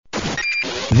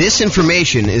This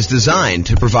information is designed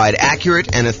to provide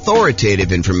accurate and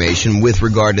authoritative information with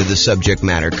regard to the subject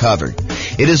matter covered.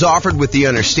 It is offered with the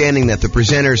understanding that the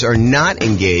presenters are not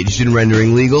engaged in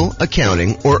rendering legal,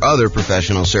 accounting, or other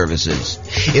professional services.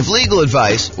 If legal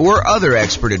advice or other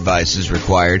expert advice is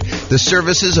required, the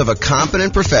services of a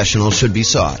competent professional should be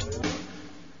sought.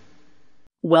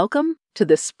 Welcome to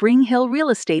the Spring Hill Real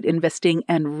Estate Investing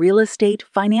and Real Estate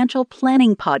Financial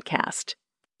Planning Podcast.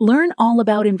 Learn all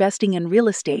about investing in real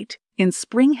estate in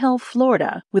Spring Hill,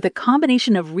 Florida, with a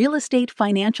combination of real estate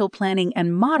financial planning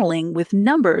and modeling with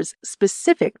numbers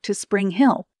specific to Spring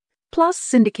Hill, plus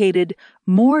syndicated,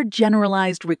 more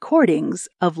generalized recordings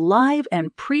of live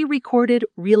and pre-recorded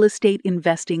real estate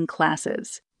investing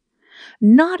classes.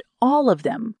 Not all of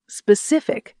them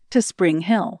specific to Spring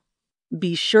Hill.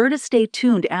 Be sure to stay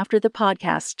tuned after the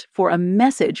podcast for a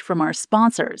message from our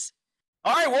sponsors.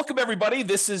 All right, welcome everybody.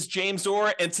 This is James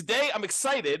Orr, and today I'm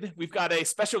excited. We've got a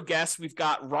special guest. We've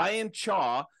got Ryan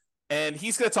Chaw, and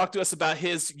he's going to talk to us about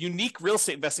his unique real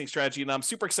estate investing strategy, and I'm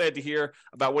super excited to hear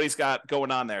about what he's got going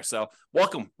on there. So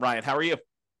welcome, Ryan. How are you?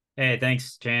 Hey,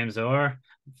 thanks, James Orr.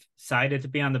 Excited to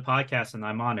be on the podcast, and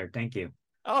I'm honored. Thank you.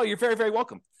 Oh, you're very, very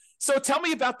welcome. So tell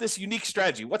me about this unique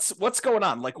strategy. What's going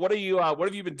on? Like, what have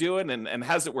you been doing, and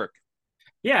how does it work?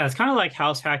 Yeah, it's kind of like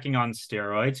house hacking on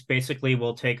steroids. Basically,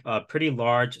 we'll take a pretty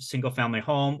large single-family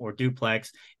home or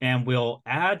duplex, and we'll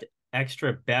add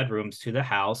extra bedrooms to the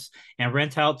house and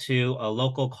rent out to a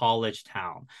local college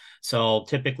town. So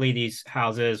typically, these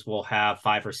houses will have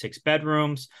 5 or 6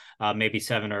 bedrooms, maybe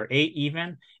 7 or 8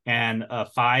 even, and a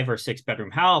 5 or 6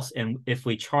 bedroom house. And if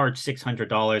we charge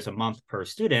 $600 a month per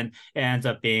student, it ends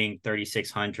up being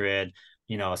 $3,600.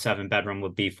 A 7-bedroom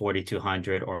would be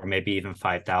 $4,200, or maybe even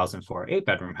 $5,000 for an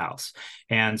 8-bedroom house.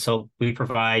 And so we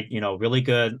provide, really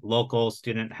good local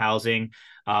student housing,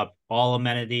 all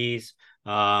amenities,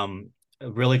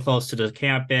 really close to the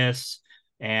campus.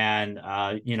 And,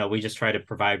 we just try to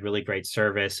provide really great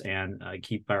service and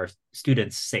keep our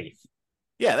students safe.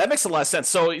 Yeah, that makes a lot of sense.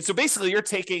 So basically you're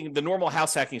taking the normal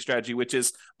house hacking strategy, which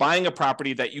is buying a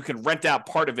property that you can rent out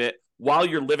part of it while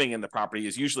you're living in the property,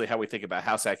 is usually how we think about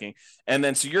house hacking. And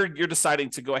then so you're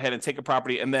deciding to go ahead and take a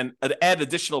property and then add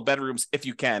additional bedrooms if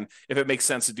you can, if it makes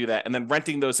sense to do that, and then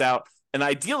renting those out. And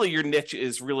ideally your niche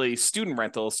is really student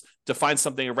rentals, to find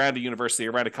something around a university,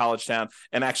 around a college town,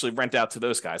 and actually rent out to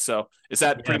those guys. So is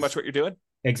that pretty much what you're doing?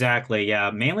 Exactly. Yeah.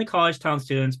 Mainly college town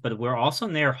students, but we're also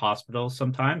near hospitals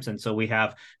sometimes. And so we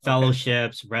have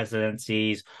fellowships,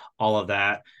 residencies, all of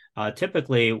that.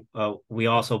 Typically, we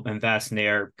also invest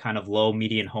near kind of low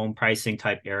median home pricing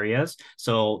type areas.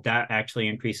 So that actually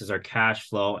increases our cash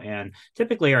flow. And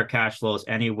typically our cash flow is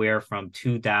anywhere from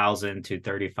 $2,000 to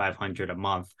 $3,500 a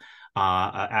month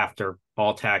after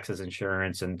all taxes,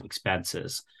 insurance, and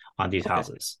expenses on these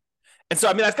houses. And so,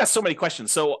 I've got so many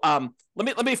questions. So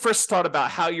let me first start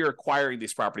about how you're acquiring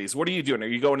these properties. What are you doing? Are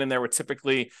you going in there with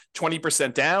typically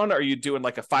 20% down? Are you doing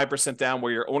like a 5% down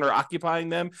where you're owner occupying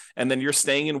them, and then you're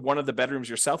staying in one of the bedrooms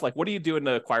yourself? Like, what are you doing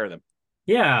to acquire them?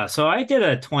 Yeah, so I did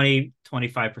a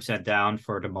 25% down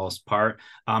for the most part.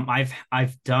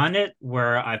 I've done it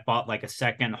where I bought like a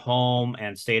second home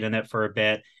and stayed in it for a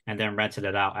bit and then rented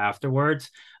it out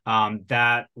afterwards.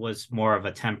 That was more of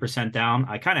a 10% down.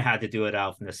 I kind of had to do it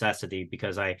out of necessity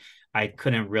because I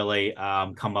couldn't really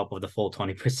come up with the full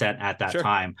 20% at that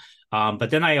time.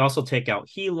 But then I also take out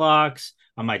HELOCs.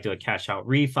 I might do a cash out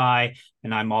refi,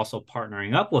 and I'm also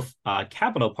partnering up with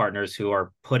capital partners who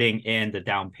are putting in the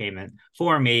down payment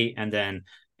for me. And then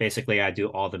basically I do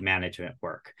all the management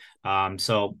work.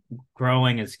 So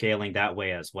growing and scaling that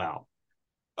way as well.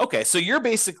 Okay, so you're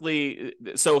basically,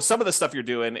 so some of the stuff you're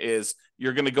doing is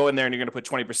you're going to go in there and you're going to put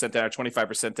 20% down or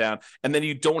 25% down, and then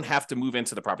you don't have to move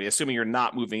into the property, assuming you're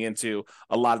not moving into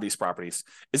a lot of these properties.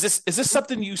 Is this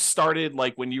something you started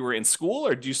like when you were in school,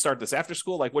 or do you start this after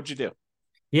school? Like, what'd you do?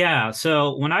 Yeah,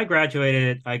 so when I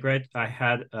graduated, I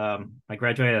graduated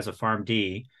as a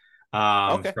PharmD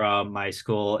from my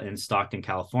school in Stockton,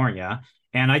 California.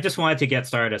 And I just wanted to get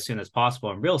started as soon as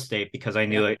possible in real estate because I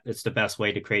knew it's the best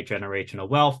way to create generational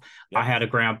wealth. I had a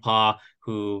grandpa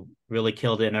who really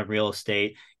killed it in real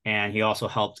estate, and he also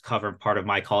helped cover part of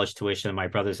my college tuition and my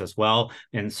brothers as well.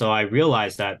 And so I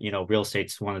realized that, real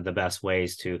estate's one of the best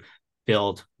ways to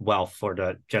build wealth for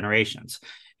the generations.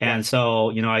 And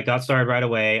so, I got started right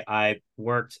away. I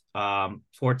worked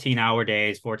 15-hour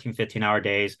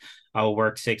days. I would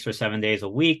work 6 or 7 days a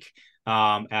week.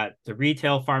 at the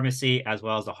retail pharmacy as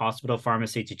well as the hospital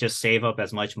pharmacy to just save up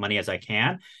as much money as I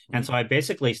can. And so I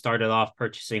basically started off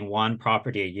purchasing one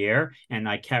property a year, and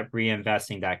I kept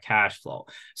reinvesting that cash flow.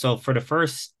 So for the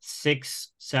first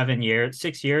 6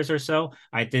 years or so,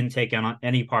 I didn't take on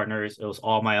any partners. It was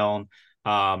all my own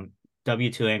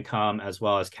W-2 income as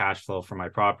well as cash flow for my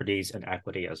properties and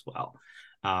equity as well.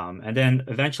 And then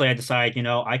eventually I decided,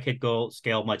 I could go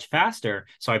scale much faster.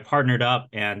 So I partnered up,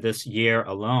 and this year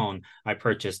alone, I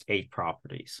purchased 8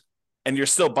 properties. And you're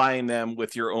still buying them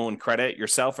with your own credit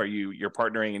yourself? You're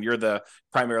partnering and you're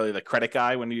primarily the credit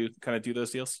guy when you kind of do those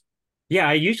deals? Yeah,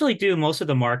 I usually do most of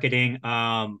the marketing.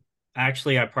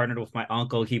 Actually, I partnered with my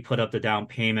uncle. He put up the down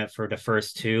payment for the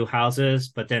first 2 houses.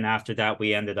 But then after that,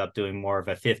 we ended up doing more of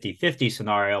a 50-50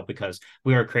 scenario because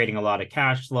we were creating a lot of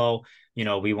cash flow.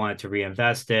 We wanted to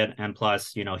reinvest it. And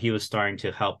plus, he was starting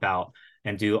to help out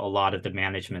and do a lot of the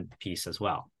management piece as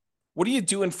well. What are you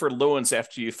doing for loans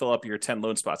after you fill up your 10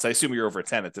 loan spots? I assume you're over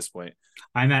 10 at this point.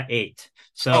 I'm at 8.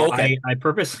 So okay. I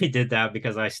purposely did that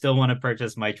because I still want to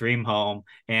purchase my dream home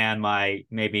and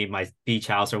maybe my beach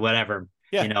house or whatever.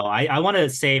 Yeah. I want to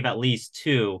save at least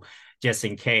 2 just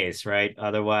in case, right?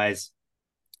 Otherwise,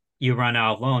 you run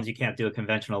out of loans. You can't do a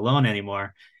conventional loan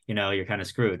anymore. You're kind of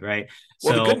screwed, right?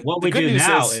 Well, so what we do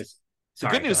now is the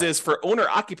good news is for owner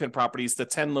occupant properties, the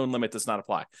 10 loan limit does not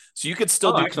apply. So you could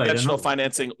still do conventional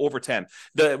financing over 10.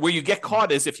 Where you get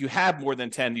caught is if you have more than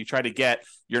 10, you try to get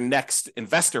your next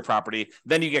investor property,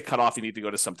 then you get cut off. You need to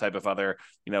go to some type of other,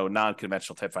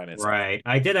 non-conventional type financing. Right.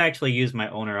 I did actually use my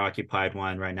owner occupied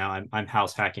one right now. I'm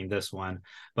house hacking this one,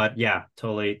 but yeah,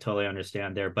 totally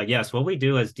understand there. But yes, what we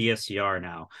do is DSCR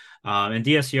now. In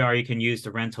DSCR, you can use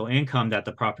the rental income that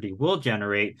the property will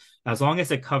generate as long as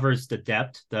it covers the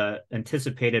debt, the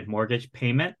anticipated mortgage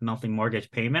payment, monthly mortgage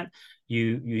payment.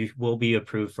 You will be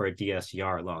approved for a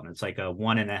DSCR loan. It's like a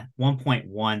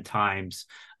 1.1 times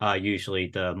usually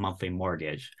the monthly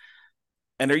mortgage.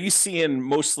 And are you seeing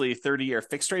mostly 30-year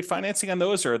fixed rate financing on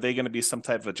those, or are they going to be some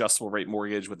type of adjustable rate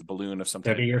mortgage with a balloon of some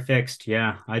type? 30-year fixed,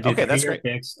 yeah. I do 30-year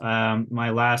fixed. My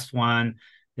last one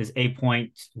is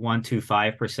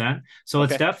 8.125%. So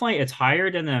it's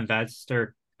higher than the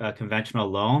investor conventional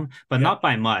loan, but not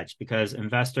by much, because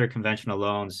investor conventional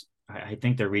loans, I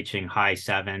think they're reaching high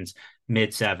 7s,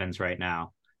 mid 7s right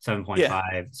now,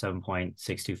 7.5,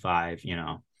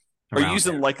 7.625, Are you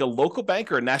using like a local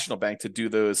bank or a national bank to do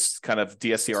those kind of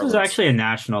DSCR loans? This is actually a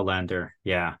national lender.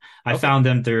 Yeah. I found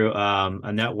them through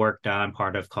a network that I'm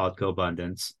part of called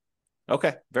GoBundance.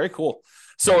 Okay. Very cool.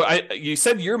 So you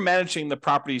said you're managing the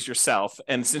properties yourself.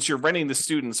 And since you're renting the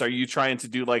students, are you trying to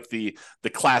do like the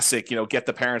classic, get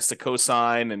the parents to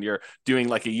co-sign, and you're doing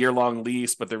like a year-long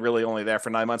lease, but they're really only there for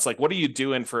 9 months? Like, what are you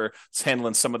doing for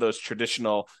handling some of those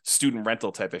traditional student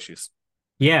rental type issues?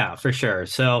 Yeah, for sure.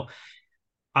 So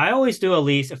I always do a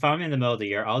lease. If I'm in the middle of the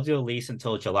year, I'll do a lease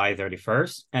until July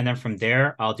 31st. And then from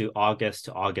there, I'll do August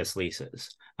to August leases.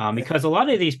 Because a lot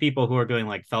of these people who are doing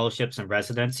like fellowships and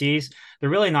residencies, they're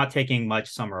really not taking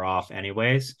much summer off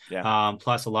anyways. Yeah.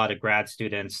 Plus a lot of grad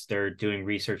students, they're doing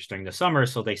research during the summer,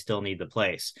 so they still need the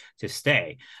place to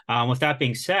stay. With that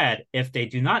being said, if they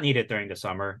do not need it during the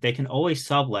summer, they can always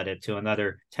sublet it to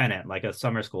another tenant, like a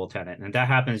summer school tenant. And that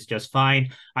happens just fine.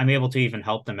 I'm able to even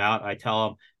help them out. I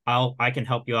tell them, I can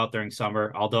help you out during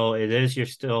summer, although it is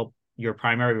your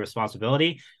primary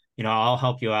responsibility. I'll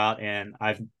help you out, and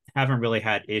haven't really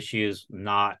had issues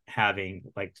not having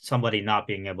like somebody not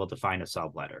being able to find a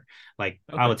subletter. Like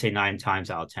I would say 9 times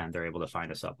out of 10, they're able to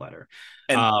find a subletter.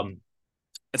 And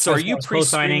so are you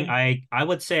pre-signing? I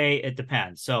would say it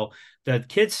depends. So the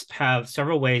kids have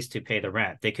several ways to pay the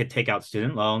rent. They could take out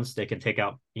student loans. They can take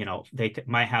out,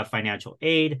 might have financial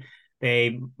aid.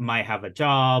 They might have a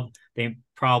job. The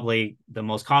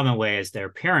most common way is their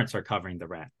parents are covering the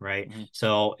rent, right? Mm-hmm.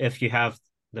 So if you have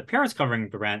the parents covering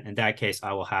the rent, in that case,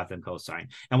 I will have them co-sign.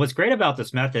 And what's great about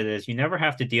this method is you never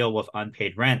have to deal with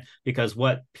unpaid rent, because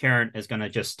what parent is going to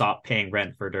just stop paying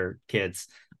rent for their kids'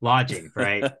 lodging,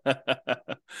 right?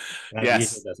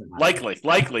 Yes, likely.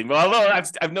 Well,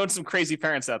 I've known some crazy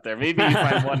parents out there. Maybe you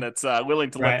find one that's willing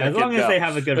to let their kid go. As long as they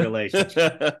have a good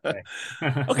relationship.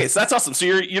 Okay, so that's awesome. So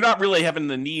you're not really having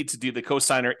the need to do the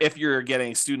co-signer if you're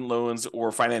getting student loans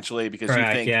or financial aid, because you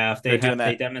think if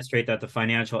they demonstrate that the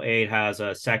financial aid has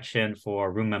a section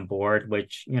for room and board,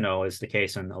 which is the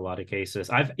case in a lot of cases.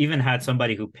 I've even had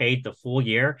somebody who paid the full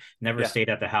year, never stayed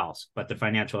at the house, but the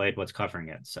financial aid was covering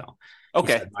it. So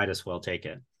said, might as well take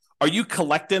it. Are you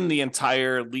collecting the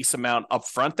entire lease amount up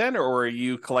front then, or are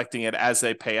you collecting it as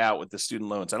they pay out with the student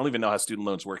loans? I don't even know how student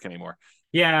loans work anymore.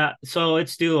 Yeah, so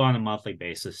it's due on a monthly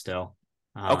basis still.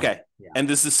 Okay. Yeah. And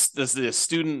does the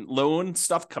student loan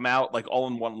stuff come out like all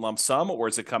in one lump sum, or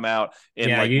does it come out in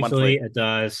Yeah, like usually monthly? it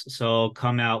does. So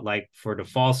come out like for the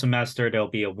fall semester, there'll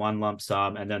be a one lump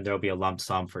sum, and then there'll be a lump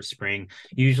sum for spring.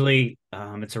 Usually,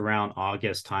 it's around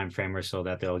August timeframe or so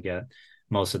that they'll get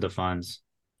most of the funds,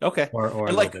 Okay. or a And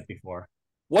little like, bit before.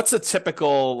 what's a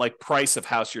typical like price of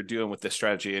house you're doing with this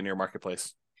strategy in your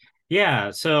marketplace? Yeah,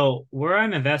 so where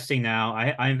I'm investing now,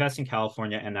 I invest in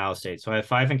California and out of state. So I have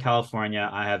five in California.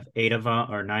 I have eight of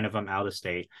them or nine of them out of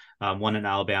state, one in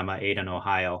Alabama, eight in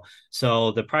Ohio.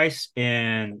 So the price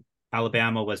in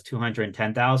Alabama was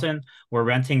 210,000. We're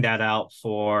renting that out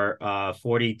for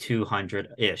 4,200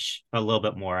 ish, a little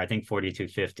bit more. I think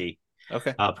 4,250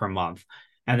 Okay. per month.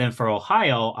 And then for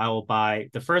Ohio, I will buy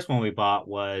the first one we bought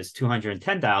was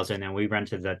 210,000, and we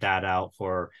rented that out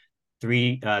for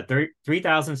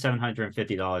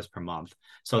 $3,750 per month.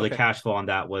 So the Okay. cash flow on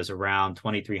that was around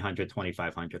 2,300,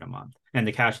 2,500 a month. And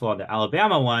the cash flow on the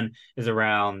Alabama one is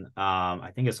around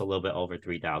I think it's a little bit over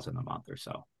 3,000 a month or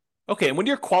so. Okay. And when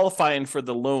you're qualifying for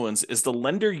the loans, is the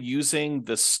lender using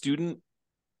the student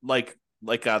like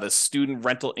the student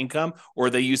rental income, or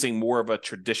are they using more of a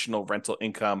traditional rental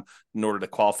income in order to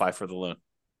qualify for the loan?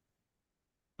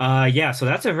 Yeah, so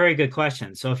that's a very good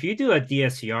question. So if you do a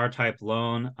DSCR type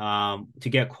loan, to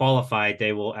get qualified,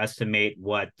 they will estimate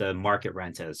what the market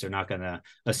rent is. They're not going to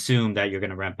assume that you're going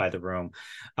to rent by the room.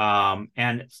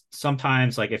 And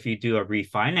sometimes, like if you do a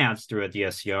refinance through a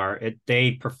DSCR,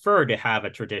 they prefer to have a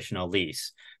traditional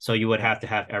lease. So you would have to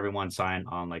have everyone sign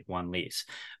on like one lease.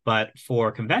 But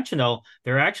for conventional,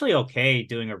 they're actually okay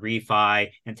doing a refi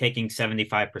and taking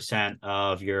 75%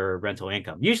 of your rental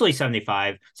income. Usually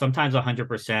 75, sometimes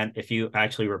 100% if you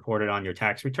actually report it on your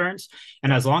tax returns.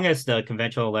 And as long as the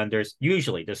conventional lenders,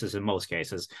 usually this is in most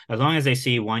cases, as long as they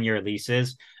see 1 year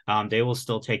leases, they will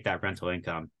still take that rental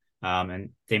income. And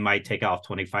they might take off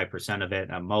 25% of it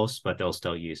at most, but they'll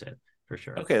still use it for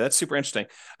sure. Okay, that's super interesting.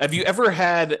 Have you ever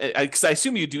had, because I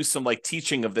assume you do some like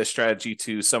teaching of this strategy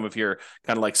to some of your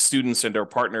kind of like students and their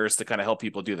partners to kind of help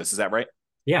people do this. Is that right?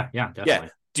 Yeah, Yeah. definitely.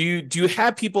 Do you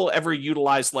have people ever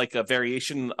utilize like a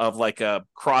variation of like a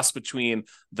cross between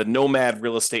the nomad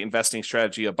real estate investing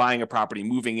strategy of buying a property,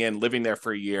 moving in, living there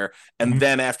for a year, and Mhm.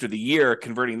 then after the year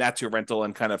converting that to a rental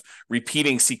and kind of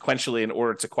repeating sequentially in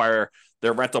order to acquire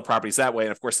their rental properties that way?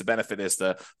 And of course, the benefit is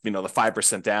the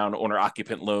 5% down owner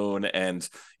occupant loan, and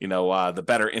the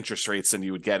better interest rates than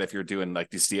you would get if you're doing like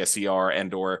these DSCR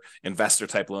and or investor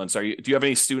type loans. Do you have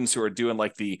any students who are doing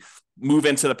like the move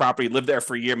into the property, live there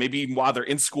for a year, maybe even while they're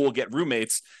in school, get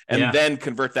roommates, and Yeah. then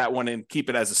convert that one and keep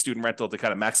it as a student rental to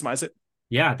kind of maximize it?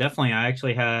 Yeah, definitely. I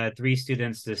actually had three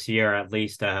students this year at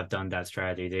least that have done that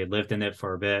strategy. They lived in it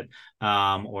for a bit,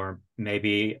 or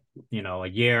maybe, a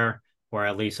year or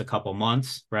at least a couple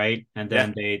months, right? And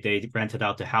Yeah. then they rented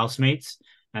out to housemates,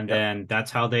 and Yep. then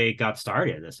that's how they got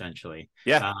started essentially.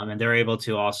 Yeah. And they're able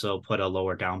to also put a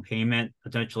lower down payment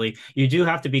potentially. You do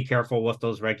have to be careful with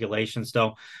those regulations,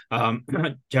 though. Um,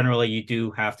 Generally, you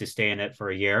do have to stay in it for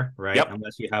a year, right? Yep.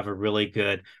 Unless you have a really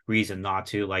good reason not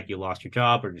to, like you lost your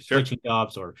job or you're Sure. switching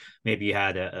jobs, or maybe you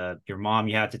had your mom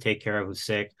you had to take care of who's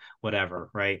sick, whatever,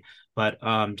 right? But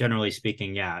generally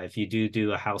speaking, yeah, if you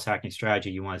do a house hacking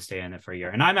strategy, you want to stay in it for a year.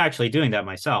 And I'm actually doing that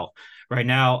myself right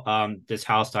now. This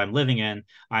house that I'm living in,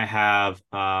 I have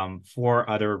four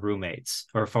other roommates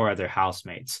or four other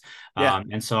housemates, Yeah.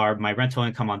 and so my rental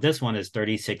income on this one is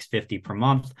 3,650 per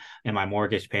month, and my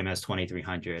mortgage payment is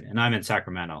 2,300, and I'm in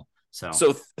Sacramento. So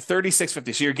So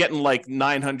 3650. So you're getting like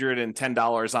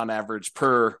 $910 on average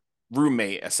per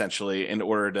roommate, essentially, in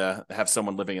order to have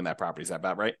someone living in that property. Is that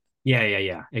about right?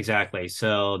 yeah, exactly.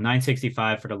 So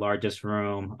 965 for the largest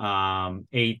room,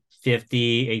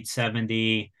 850,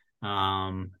 870,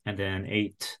 and then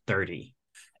 830,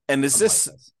 And is something like this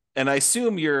this. and I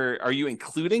assume are you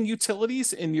including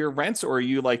utilities in your rents, or are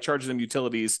you like charging them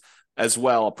utilities as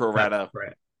well pro rata?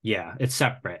 Separate. Yeah, it's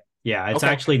separate. Yeah, it's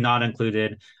Okay. actually not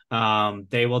included.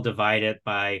 They will divide it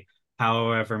by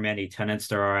however many tenants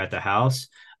there are at the house.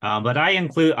 But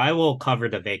I will cover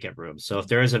the vacant room. So if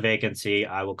there is a vacancy,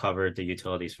 I will cover the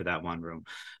utilities for that one room.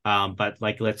 But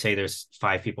like, let's say there's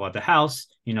five people at the house,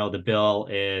 the bill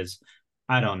is,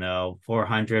 I don't know,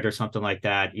 400 or something like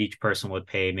that. Each person would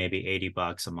pay maybe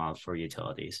 $80 a month for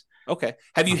utilities. Okay.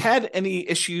 Have you Um, had any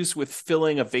issues with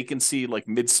filling a vacancy like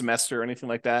mid-semester or anything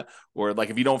like that? Or like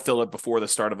if you don't fill it before the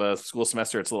start of a school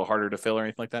semester, it's a little harder to fill or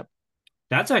anything like that?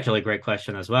 That's actually a great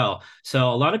question as well.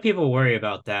 So a lot of people worry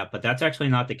about that, but that's actually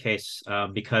not the case,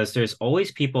 because there's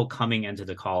always people coming into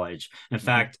the college. In Mm-hmm.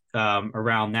 fact,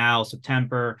 around now,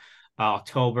 September,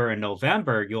 October and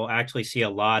November, you'll actually see a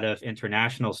lot of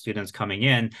international students coming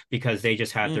in because they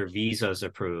just had their visas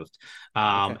approved.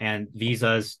 Okay. And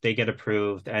visas, they get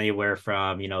approved anywhere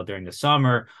from, during the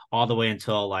summer all the way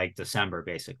until like December,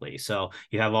 basically. So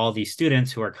you have all these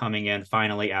students who are coming in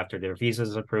finally after their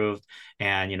visas approved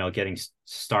and, getting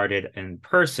started in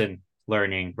person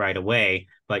learning right away.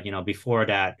 But before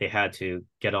that, they had to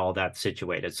get all that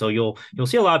situated. So you'll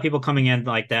see a lot of people coming in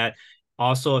like that.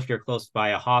 Also, if you're close by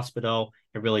a hospital,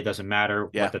 it really doesn't matter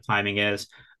what the timing is.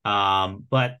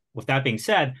 But with that being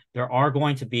said, there are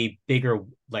going to be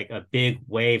like a big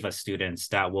wave of students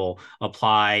that will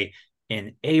apply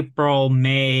in April,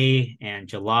 May, and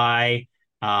July.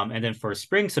 And then for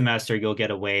spring semester, you'll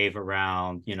get a wave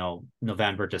around,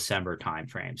 November, December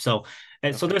timeframe. So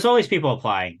there's always people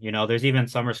applying. There's even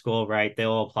summer school, right?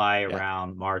 They'll apply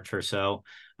around March or so.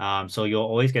 So you'll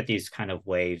always get these kind of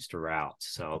waves throughout.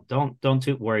 So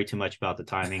don't worry too much about the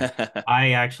timing.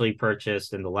 I actually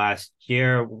purchased in the last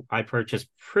year, I purchased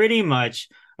pretty much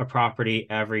a property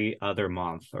every other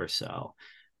month or so.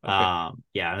 Okay.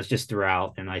 It was just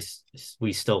throughout, and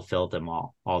we still filled them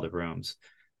all the rooms.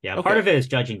 Yeah, part of it is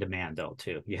judging demand though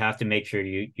too. You have to make sure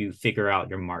you figure out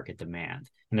your market demand,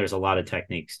 and there's a lot of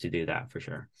techniques to do that for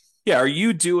sure. Yeah, are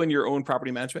you doing your own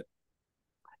property management?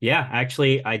 Yeah,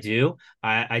 actually, I do.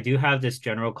 I do have this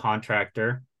general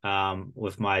contractor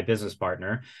with my business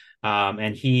partner,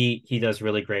 and he does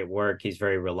really great work. He's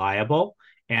very reliable,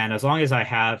 and as long as I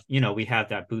have, we have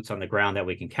that boots on the ground that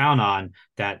we can count on,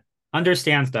 that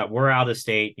understands that we're out of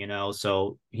state,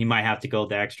 so he might have to go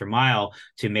the extra mile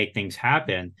to make things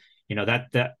happen.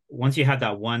 That once you have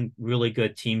that one really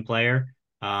good team player,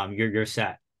 you're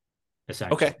set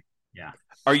essentially. Okay. Yeah.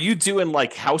 Are you doing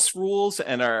like house rules,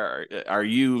 and are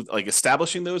you like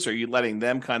establishing those? Or are you letting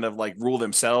them kind of like rule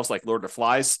themselves, like Lord of the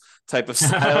Flies type of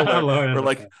style, or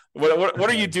like what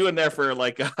are you doing there for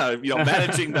like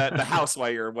managing the house while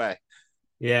you're away?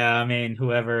 Yeah, I mean,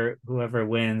 whoever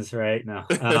wins, right? No.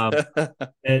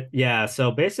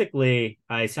 So basically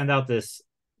I send out this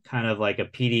kind of like a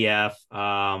PDF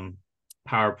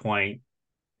PowerPoint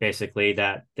basically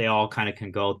that they all kind of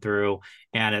can go through,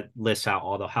 and it lists out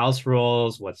all the house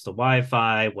rules, what's the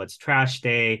Wi-Fi, what's trash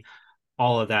day,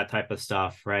 all of that type of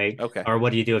stuff, right? Okay. Or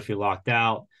what do you do if you're locked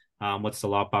out? What's the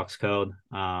lockbox code?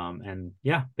 And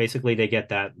yeah, basically they get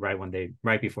that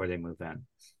right before they move in.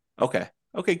 Okay.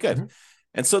 Okay, good. Mm-hmm.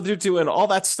 And so they're doing all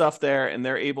that stuff there, and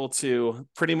they're able to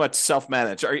pretty much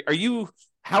self-manage. Are you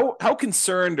how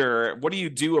concerned, or what do you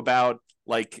do about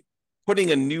like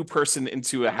putting a new person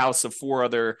into a house of 4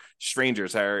 other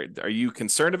strangers? Are you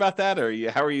concerned about that, or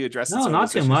how are you addressing? No,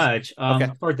 not too issues? much.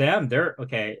 For them, they're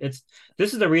okay.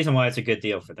 This is the reason why it's a good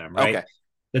deal for them, right? Okay.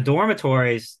 The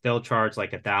dormitories, they'll charge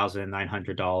like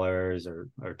 $1,900 or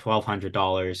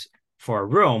 $1,200 for a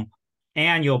room,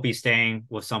 and you'll be staying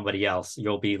with somebody else.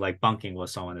 You'll be like bunking with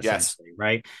someone essentially,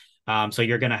 right? So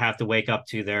you're gonna have to wake up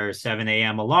to their 7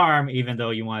 a.m. alarm, even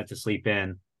though you wanted to sleep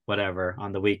in whatever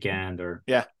on the weekend or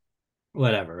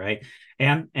whatever, right?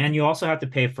 And you also have to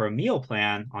pay for a meal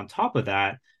plan on top of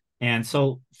that. And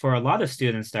so for a lot of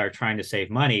students that are trying to save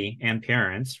money, and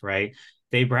parents, right,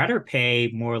 they'd rather pay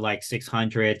more like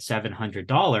 $600,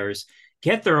 $700,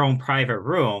 get their own private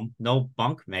room, no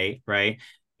bunkmate, right?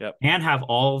 Yep. And have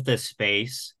all of this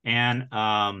space and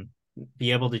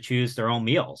be able to choose their own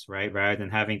meals, right? Rather than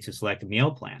having to select a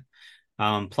meal plan.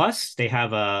 Plus, they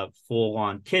have a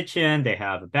full-on kitchen, they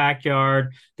have a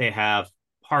backyard, they have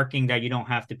parking that you don't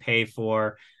have to pay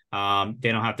for.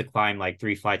 They don't have to climb like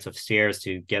 3 flights of stairs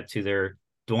to get to their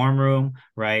dorm room,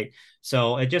 right?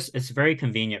 So it's very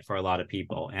convenient for a lot of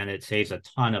people, and it saves a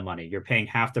ton of money. You're paying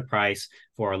half the price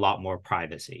for a lot more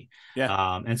privacy.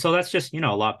 And so that's just,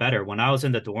 a lot better. When I was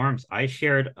in the dorms, I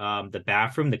shared the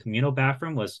bathroom, the communal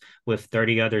bathroom was with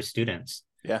 30 other students.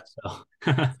 Yeah. So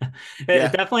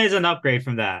it definitely is an upgrade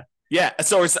from that. Yeah.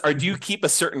 So do you keep a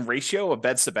certain ratio of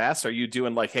beds to baths? Are you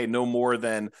doing like, hey, no more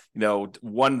than,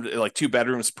 2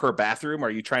 bedrooms per bathroom? Are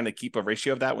you trying to keep a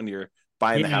ratio of that when you're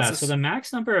buying the houses? So the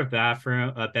max number of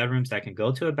bedrooms that can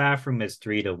go to a bathroom is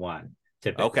 3 to 1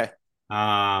 typically. Okay.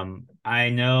 I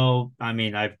know, I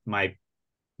mean,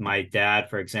 my dad,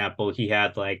 for example, he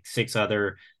had like 5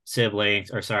 other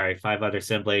siblings,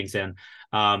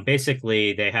 and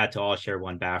basically they had to all share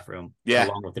one bathroom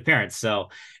along with the parents. So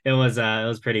it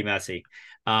was pretty messy.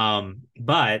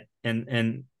 But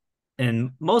in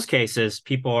most cases,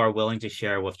 people are willing to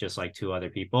share with just like 2 other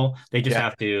people. They just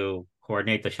have to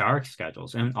coordinate the shower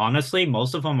schedules. And honestly,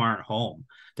 most of them aren't home.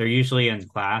 They're usually in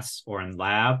class or in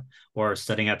lab or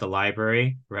studying at the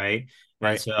library, right?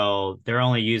 And so they're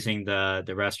only using the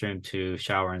restroom to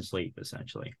shower and sleep,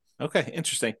 essentially. Okay,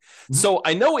 interesting. Mhm. So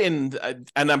I know and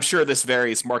I'm sure this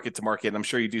varies market to market, and I'm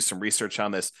sure you do some research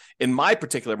on this. In my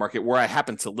particular market where I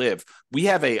happen to live, we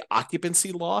have a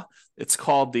occupancy law. It's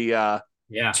called Yeah.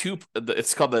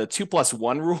 it's called the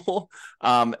 2+1 rule.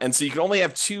 And so you can only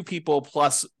have two people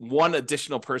plus one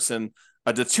additional person,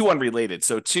 the two unrelated.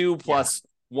 So two Yeah. plus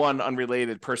one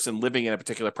unrelated person living in a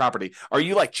particular property. Are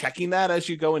you like checking that as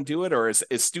you go and do it, or is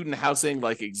student housing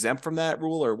like exempt from that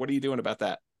rule, or what are you doing about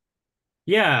that?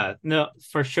 Yeah, no,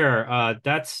 for sure.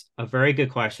 That's a very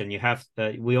good question.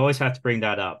 We always have to bring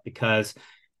that up because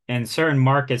in certain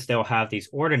markets they'll have these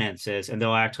ordinances and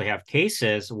they'll actually have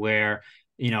cases where,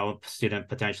 student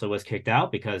potentially was kicked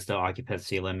out because the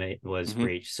occupancy limit was Mm-hmm.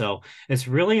 breached. So it's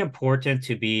really important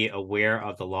to be aware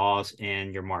of the laws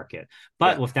in your market.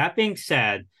 But Yeah. with that being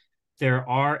said, there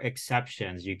are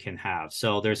exceptions you can have.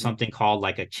 So there's Mm-hmm. something called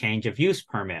like a change of use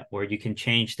permit where you can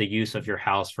change the use of your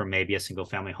house from maybe a single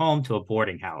family home to a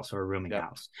boarding house or a rooming Yep.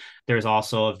 house. There's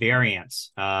also a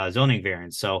variance, zoning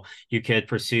variance. So you could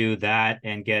pursue that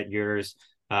and get yours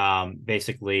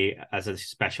basically as a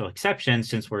special exception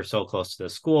since we're so close to the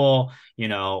school,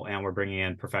 and we're bringing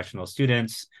in professional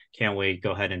students. Can we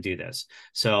go ahead and do this?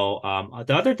 So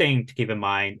the other thing to keep in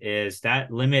mind is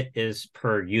that limit is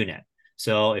per unit.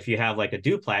 So if you have like a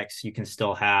duplex, you can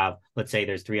still have, let's say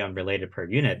there's 3 unrelated per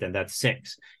unit, then that's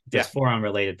 6. If Yeah. there's 4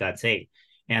 unrelated, that's 8.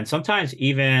 And sometimes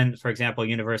even, for example,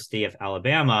 University of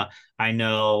Alabama, I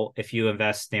know if you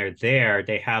invest near there,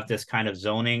 they have this kind of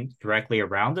zoning directly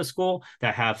around the school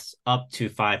that has up to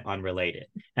 5 unrelated.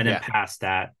 And then Yeah. past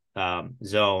that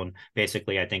zone,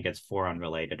 basically, I think it's 4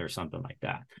 unrelated or something like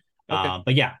that. Okay.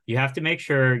 But yeah, you have to make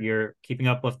sure you're keeping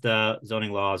up with the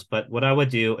zoning laws. But what I would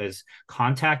do is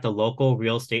contact a local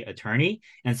real estate attorney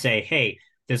and say, hey,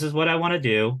 this is what I want to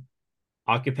do.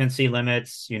 Occupancy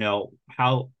limits,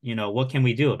 what can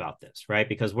we do about this? Right.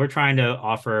 Because we're trying to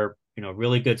offer,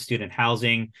 really good student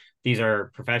housing. These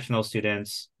are professional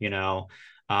students,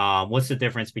 what's the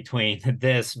difference between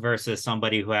this versus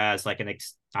somebody who has like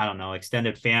I don't know,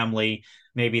 extended family?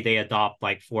 Maybe they adopt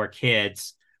like 4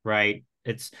 kids, right?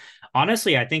 It's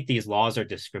honestly, I think these laws are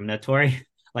discriminatory.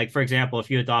 Like, for example, if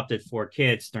you adopted 4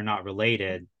 kids, they're not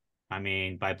related. I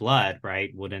mean, by blood,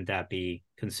 right? Wouldn't that be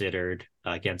considered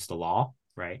against the law,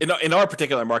 right? In our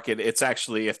particular market, it's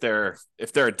actually if they're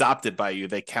adopted by you,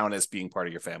 they count as being part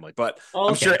of your family. But Oh,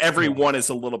 I'm sure okay. every Yeah. one is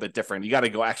a little bit different. You got to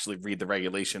go actually read the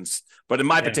regulations. But in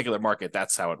my Yeah. particular market,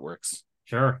 that's how it works.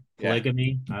 Sure. Yeah.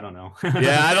 Polygamy. I don't know.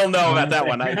 Yeah, I don't know You about know that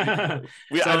what one. I'm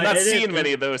saying? So I'm not it is seeing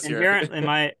many of those here. inherent, in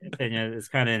my opinion, it's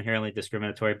kind of inherently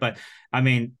discriminatory. But I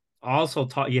mean, also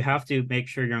you have to make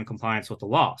sure you're in compliance with the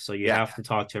law. So you Yeah. have to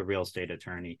talk to a real estate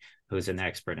attorney who's an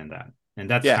expert in that. And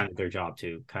that's Yeah. kind of their job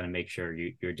to kind of make sure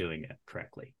you're doing it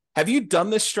correctly. Have you done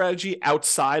this strategy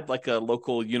outside like a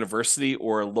local university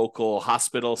or a local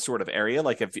hospital sort of area?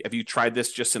 Like have you tried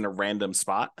this just in a random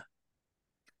spot?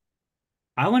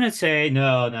 I wouldn't say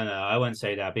no, no, no. I wouldn't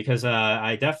say that because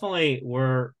I definitely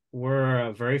we're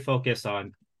very focused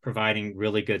on providing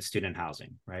really good student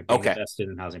housing, right? Being the Okay. best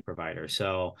student housing provider.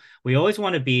 So we always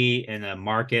want to be in a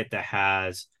market that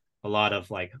has a lot of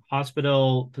like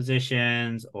hospital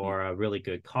positions or a really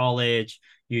good college.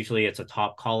 Usually it's a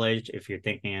top college if you're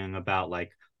thinking about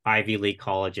like Ivy League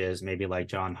colleges, maybe like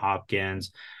John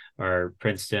Hopkins or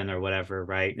Princeton or whatever,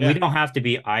 right? We Yeah. don't have to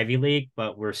be Ivy League,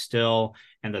 but we're still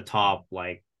in the top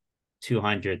like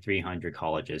 200, 300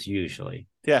 colleges usually.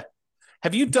 Yeah.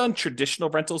 Have you done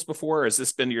traditional rentals before, or has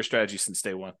this been your strategy since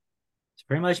day one? It's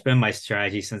pretty much been my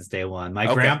strategy since day one. My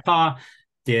Okay. grandpa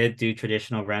did do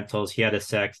traditional rentals. He had a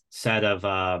set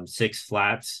of 6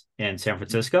 flats in San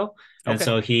Francisco. And Okay.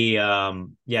 so he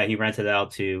rented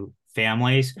out to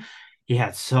families. He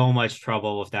had so much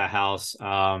trouble with that house.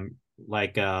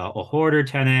 Like a hoarder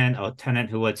tenant, a tenant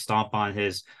who would stomp on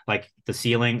his like the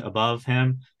ceiling above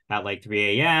him at like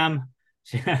 3 a.m.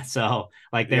 So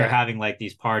like they're Yeah. having like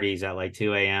these parties at like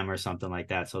 2 a.m. or something like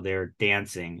that. So they're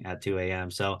dancing at 2 a.m.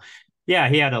 So yeah,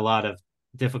 he had a lot of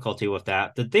difficulty with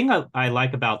that. The thing I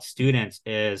like about students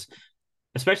is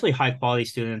especially high quality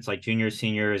students like juniors,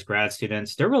 seniors, grad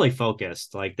students, they're really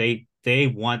focused. Like they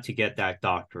want to get that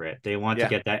doctorate. They want to Yeah.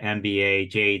 get that MBA,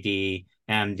 JD,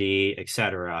 MD,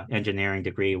 etc., engineering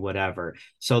degree, whatever.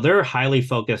 So they're highly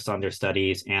focused on their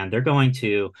studies and they're going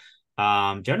to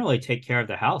generally take care of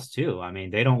the house too. I mean,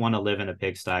 they don't want to live in a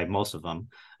pigsty, most of them.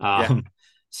 Yeah.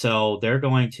 So they're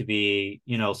going to be,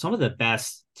 some of the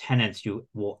best tenants you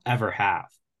will ever have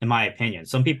in my opinion.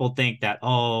 Some people think that,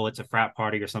 oh, it's a frat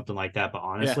party or something like that. But Yeah.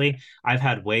 honestly, I've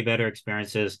had way better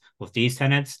experiences with these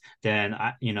tenants than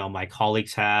my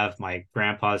colleagues have, my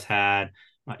grandpa's had,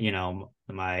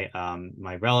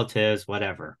 my relatives,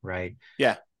 whatever, right?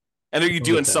 Yeah. And are you It's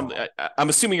a doing little bit some? all. I'm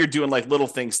assuming you're doing like little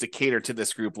things to cater to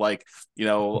this group, like Of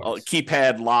course.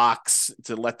 keypad locks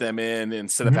to let them in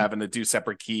instead of Mhm. having to do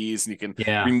separate keys, and you can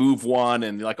Yeah. remove one,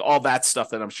 and like all that stuff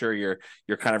that I'm sure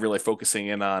you're kind of really focusing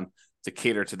in on to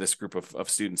cater to this group of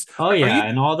students. Oh Are yeah, you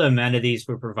and all the amenities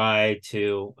we provide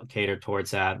to cater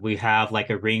towards that. We have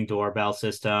like a Ring doorbell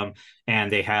system,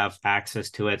 and they have access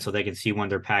to it so they can see when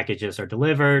their packages are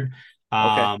delivered.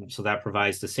 okay? So that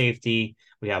provides the safety.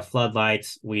 We have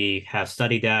floodlights. We have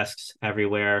study desks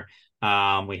everywhere.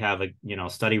 We have a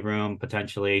study room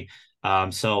potentially.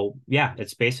 So yeah,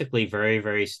 it's basically very,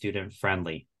 very student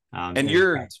friendly, And and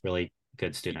attracts really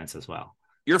good students as well.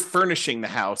 you're furnishing the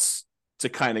house to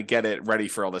kind of get it ready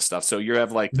for all this stuff. So you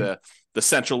have like the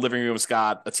central living room's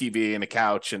got a TV and a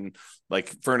couch and like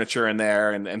furniture in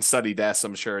there and study desks.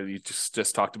 I'm sure you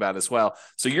just talked about as well.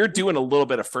 So you're doing a little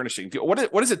bit of furnishing. What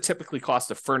does it typically cost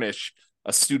to furnish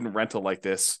a student rental like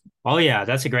this? Oh yeah,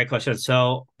 that's a great question.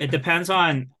 So it depends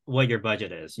on what your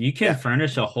budget is. You can Yeah.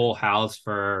 furnish a whole house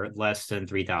for less than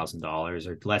 $3,000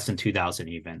 or less than 2,000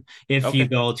 even. If you Okay.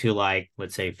 go to like,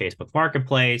 let's say Facebook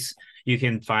Marketplace, you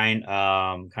can find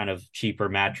kind of cheaper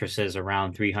mattresses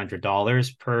around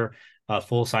 $300 per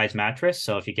full size mattress.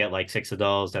 So if you get like six of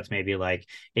those, that's maybe like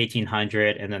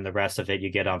 1,800, and then the rest of it you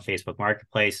get on Facebook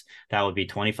Marketplace, that would be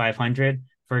 2,500,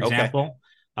 for Okay. example,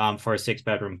 for a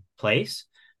six-bedroom place.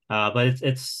 But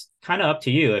it's kind of up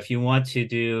to you if you want to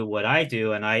do what I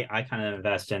do, and I kind of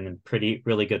invest in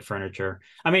really good furniture.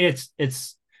 I mean,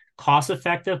 it's cost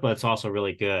effective, but it's also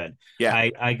really good. Yeah.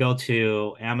 I go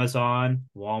to Amazon,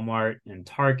 Walmart, and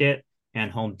Target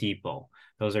and Home Depot.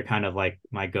 Those are kind of like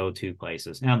my go-to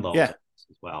places, and Lowe's Yeah.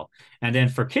 as well. And then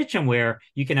for kitchenware,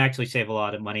 you can actually save a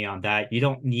lot of money on that. You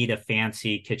don't need a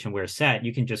fancy kitchenware set.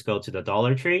 You can just go to the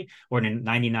Dollar Tree or the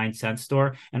 99-cent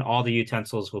store, and all the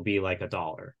utensils will be like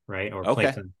 $1, right? Or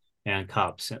plates Okay. and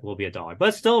cups will be $1, but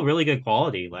it's still really good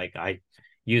quality. Like I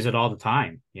use it all the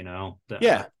time,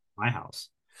 Yeah. my house.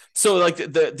 So like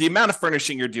the amount of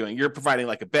furnishing you're doing, you're providing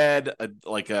like a bed,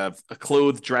 a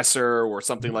clothes dresser or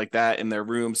something like that in their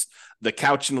rooms, the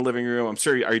couch in the living room. I'm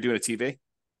sure. Are you doing a TV?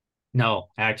 No,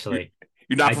 You're, actually,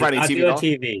 you're not I do providing a not TV at do a all?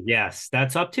 TV. Yes,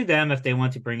 that's up to them if they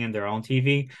want to bring in their own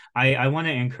TV. I want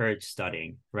to encourage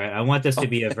studying, right? I want this to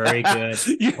be a very Okay. good,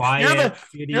 You're quiet,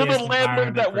 you're the studious landlord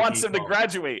environment that for wants them to people.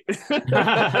 graduate.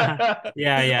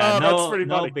 Yeah. Oh, that's No, pretty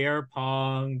no funny. bear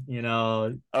pong,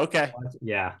 Okay.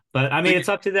 Yeah. But I So mean, it's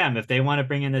up to them. If they want to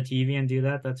bring in the TV and do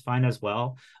that, that's fine as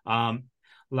well.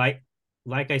 Like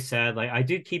like I said, like I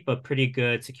do keep a pretty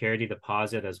good security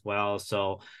deposit as well.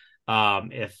 So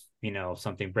if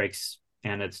something breaks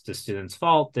and it's the student's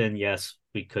fault, then yes,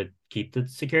 we could keep the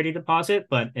security deposit.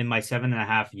 But in my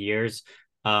 7.5 years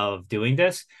of doing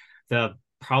this, the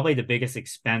probably the biggest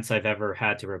expense I've ever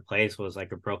had to replace was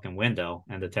like a broken window,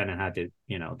 and the tenant had to,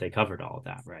 they covered all of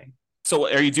that, right? so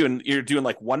you're doing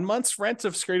like 1 month's rent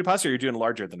of security deposit, or you're doing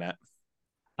larger than that?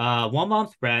 1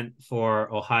 month rent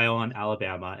for Ohio and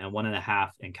Alabama, and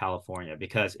 1.5 in California.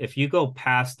 Because if you go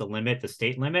past the limit, the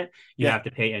state limit, you Yeah. have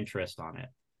to pay interest on it.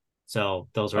 So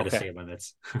those are the Okay. state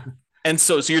limits. And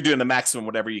so you're doing the maximum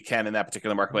whatever you can in that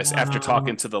particular marketplace after Uh,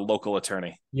 talking to the local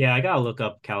attorney. yeah, I gotta look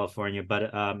up California, but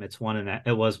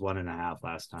it was 1.5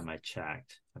 last time I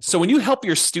checked, I So when believe. you help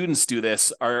your students do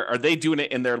this, are they doing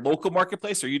it in their local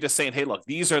marketplace? Or are you just saying, hey, look,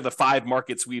 these are the 5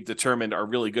 markets we've determined are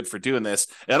really good for doing this.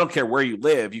 And I don't care where you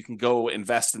live, you can go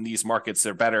invest in these markets.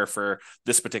 They're better for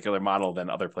this particular model than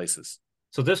other places.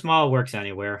 So this model works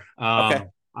anywhere. Okay.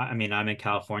 I mean, I'm in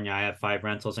California. I have 5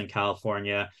 rentals in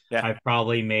California. Yeah. I've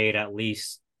probably made at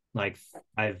least like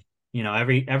I've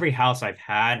every house I've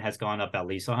had has gone up at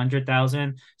least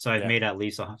 100,000. So I've Yeah. made at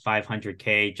least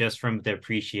 500K just from the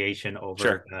appreciation over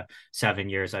Sure. the 7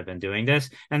 years I've been doing this.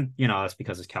 And that's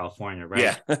because it's California,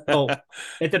 right? Yeah. So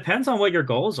it depends on what your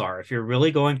goals are. If you're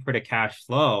really going for the cash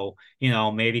flow,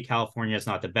 maybe California is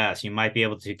not the best. You might be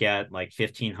able to get like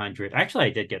 1,500. Actually, I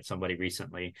did get somebody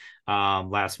recently,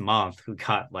 last month, who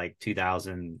got like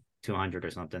 2,200 or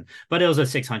something, but it was a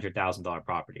 $600,000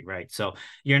 property, right? So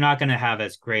you're not going to have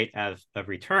as great of a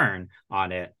return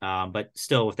on it, but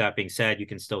still, with that being said, you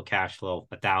can still cash flow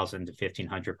 1,000 to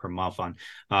 1,500 per month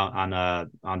on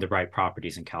the right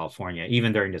properties in California,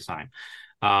 even during this time.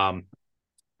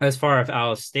 As far as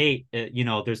out of state,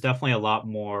 there's definitely a lot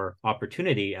more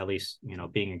opportunity, at least,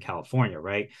 being in California,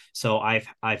 right? So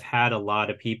I've had a lot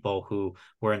of people who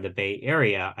were in the Bay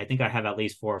Area. I think I have at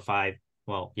least 4 or 5,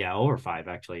 well, yeah, over 5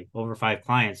 actually, over 5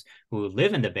 clients who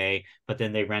live in the Bay, but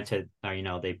then they rented,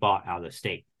 they bought out of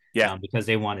state. Yeah. Because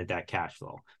they wanted that cash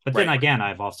flow. But then Right. again,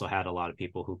 I've also had a lot of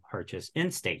people who purchase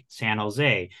in state, San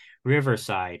Jose,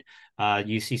 Riverside,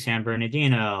 UC San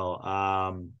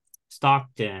Bernardino,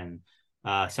 Stockton,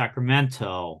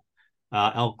 Sacramento,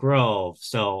 Elk Grove.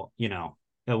 So,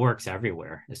 it works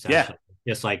everywhere, Yeah. essentially.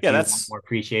 Just like, Yeah, do you want that's more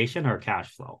appreciation or cash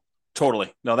flow?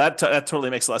 totally. No, that totally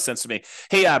makes a lot of sense to me.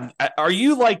 Hey, are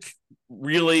you like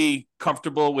really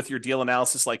comfortable with your deal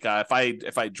analysis? Like, if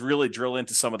I really drill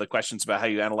into some of the questions about how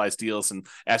you analyze deals and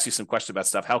ask you some questions about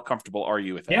stuff, how comfortable are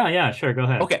you with that? Yeah, yeah, sure. Go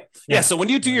ahead. Okay. Yeah. Yeah. So when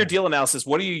you do Go your ahead. deal analysis,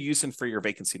 what are you using for your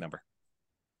vacancy number?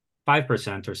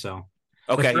 5% or so.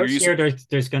 The Okay, you're first using year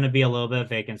there's going to be a little bit of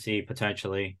vacancy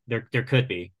potentially. There could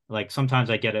be. Like sometimes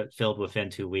I get it filled within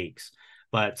 2 weeks,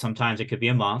 but sometimes it could be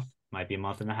a month, might be a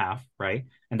month and a half, right?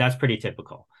 And that's pretty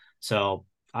typical. So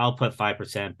I'll put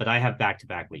 5%, but I have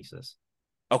back-to-back leases.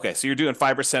 Okay, so you're doing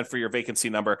 5% for your vacancy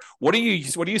number. What are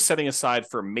you setting aside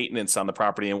for maintenance on the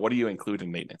property, and what do you include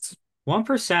in maintenance?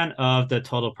 1% of the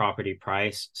total property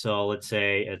price. So let's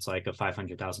say it's like a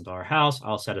 $500,000 house.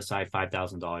 I'll set aside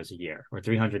 $5,000 a year, or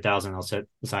 300,000. I'll set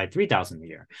aside 3,000 a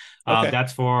year. Okay.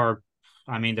 That's for,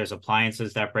 I mean, there's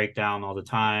appliances that break down all the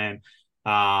time.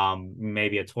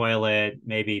 Maybe a toilet,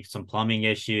 maybe some plumbing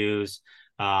issues.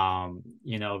 Every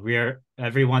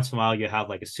once in a while you have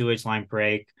like a sewage line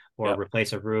break, or Yep.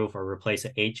 replace a roof, or replace a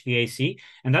HVAC.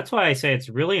 And that's why I say it's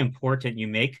really important you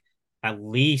make at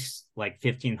least like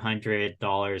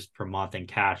 $1,500 per month in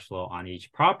cash flow on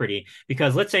each property.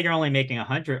 Because let's say you're only making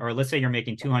 100, or let's say you're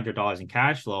making $200 in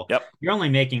cash flow, Yep. you're only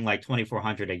making like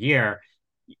 2,400 a year.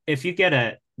 If you get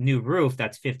a new roof,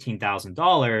 that's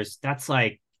 $15,000. That's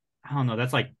like, I don't know,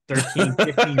 that's like 13,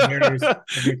 15 years of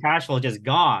your cash flow just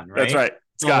gone, That's right? right.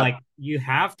 So Scott. like you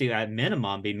have to at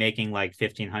minimum be making like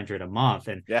 1,500 a month,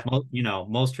 and Yeah.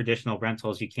 most traditional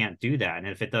rentals you can't do that. And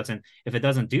if it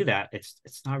doesn't do that,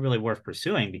 it's not really worth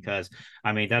pursuing, because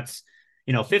I mean that's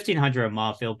 1,500 a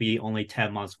month, it'll be only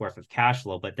 10 months worth of cash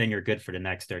flow, but then you're good for the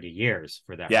next 30 years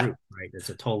for that Yeah. roof, right? It's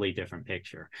a totally different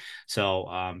picture. So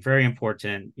very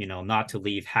important, not to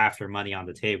leave half your money on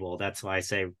the table. That's why I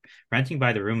say renting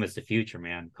by the room is the future,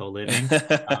 man. Co-living,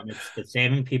 it's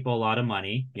saving people a lot of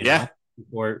money, Yeah.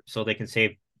 or so they can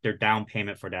save their down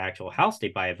payment for the actual house they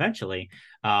buy eventually.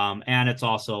 And it's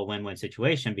also a win-win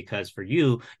situation, because for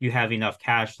you have enough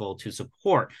cash flow to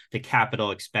support the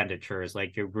capital expenditures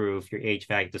like your roof, your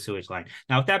HVAC, the sewage line.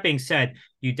 Now, with that being said,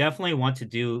 you definitely want to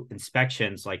do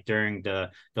inspections like during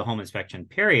the home inspection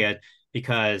period,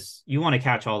 because you want to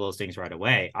catch all those things right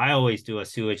away. I always do a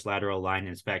sewage lateral line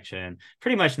inspection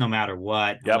pretty much no matter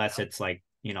what, Yep. unless it's like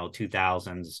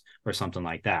 2000s or something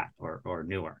like that, or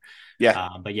newer. Yeah.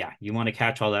 But yeah, you want to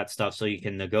catch all that stuff so you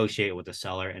can negotiate with the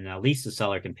seller, and at least the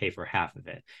seller can pay for half of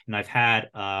it. And I've had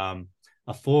a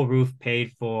full roof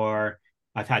paid for.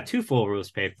 I've had two full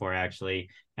roofs paid for, actually,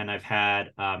 and I've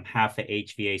had half the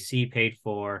HVAC paid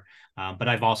for. But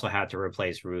I've also had to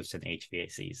replace roofs and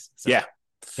HVACs. So Yeah.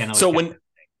 can't always So get when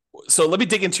so let me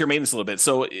dig into your maintenance a little bit.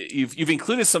 So you've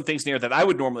included some things in here that I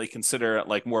would normally consider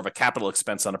like more of a capital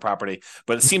expense on a property,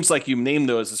 but it seems like you named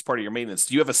those as part of your maintenance.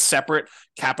 Do you have a separate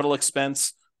capital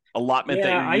expense allotment that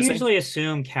Yeah, you're I using? usually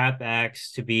assume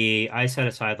CapEx to be, I set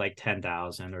aside like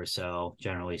 10,000 or so,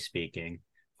 generally speaking,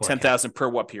 for cap. 10,000 per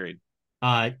what period?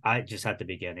 I just at the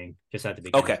beginning,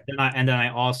 Okay. Then I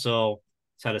also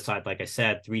set aside, like I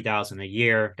said, 3,000 a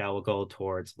year that will go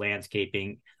towards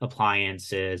landscaping,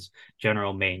 appliances,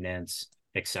 general maintenance,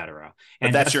 etc. But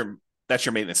And that's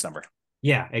your maintenance number.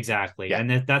 yeah, exactly. Yeah.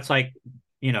 And that's like,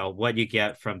 what you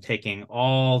get from taking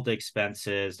all the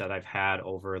expenses that I've had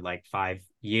over like 5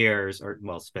 years, or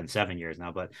well, it's been 7 years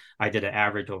now, but I did an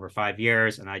average over 5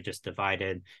 years, and I just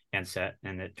divided and set,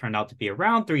 and it turned out to be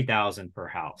around 3,000 per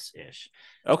house ish.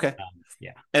 Okay.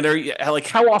 Yeah. And are you like,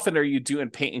 how often are you doing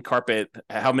paint and carpet?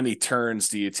 How many turns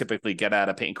do you typically get out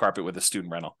of paint and carpet with a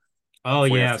student rental? Oh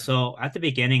Before you yeah. have to, So at the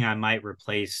beginning, I might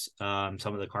replace some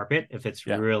of the carpet if it's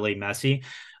yeah. really messy.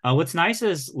 What's nice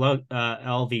is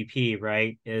LVP,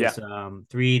 right? Yeah. Is $3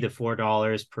 to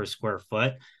 $4 per square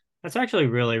foot. That's actually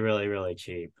really, really, really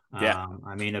cheap. Yeah.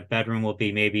 I mean, a bedroom will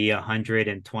be maybe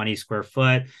 120 square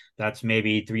foot. That's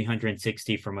maybe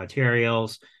 360 for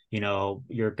materials.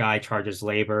 Your guy charges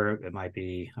labor. It might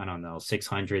be, I don't know,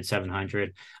 600,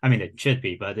 700. I mean, it should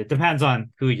be, but it depends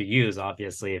on who you use,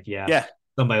 obviously. If you have Yeah.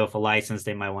 somebody with a license,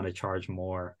 they might want to charge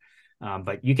more.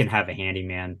 But you can have a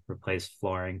handyman replace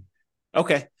flooring.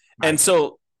 Okay. I And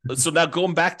so now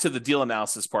going back to the deal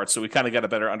analysis part, so we kind of got a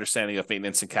better understanding of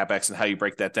maintenance and capex and how you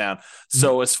break that down.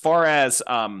 So as far as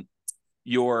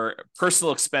your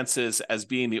personal expenses as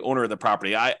being the owner of the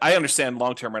property, I understand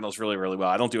long-term rentals really, really well.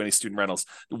 I don't do any student rentals.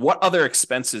 What other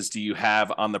expenses do you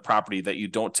have on the property that you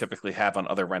don't typically have on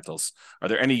other rentals? Are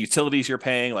there any utilities you're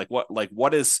paying?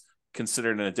 What is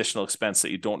considered an additional expense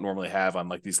that you don't normally have on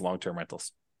like these long-term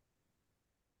rentals?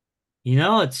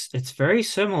 It's very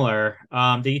similar.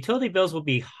 The utility bills will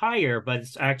be higher, but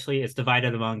it's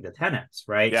divided among the tenants,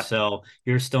 right? Yeah. So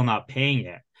you're still not paying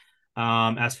it.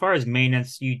 As far as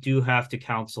maintenance, you do have to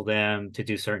counsel them to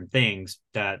do certain things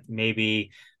that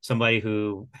maybe somebody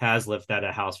who has lived at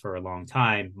a house for a long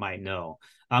time might know.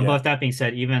 But Yeah. with that being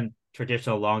said, even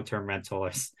traditional long-term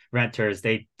renters,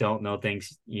 they don't know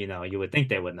things, you would think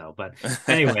they would know. But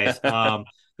anyways,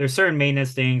 there's certain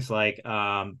maintenance things like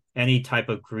any type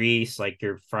of grease, like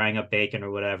you're frying up bacon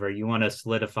or whatever, you want to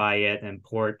solidify it and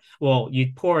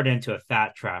you pour it into a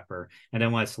fat trapper, and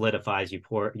then when it solidifies, you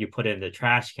put it in the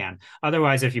trash can.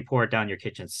 Otherwise, if you pour it down your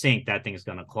kitchen sink, that thing's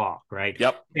gonna clog, right?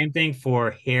 Yep. Same thing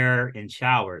for hair in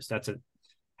showers.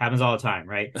 Happens all the time,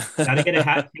 right? Got to get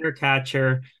a hair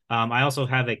catcher. I also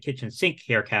have a kitchen sink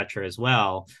hair catcher as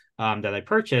well, that I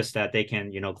purchased that they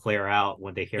can, clear out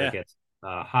when the hair Yeah. gets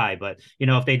high. But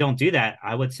if they don't do that,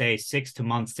 I would say 6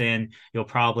 months in, you'll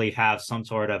probably have some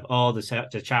sort of,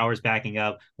 the shower's backing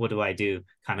up. What do I do?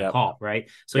 Kind of Yep. call,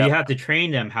 right? So you Yep. have to train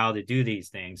them how to do these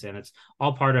things, and it's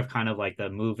all part of kind of like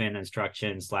the move-in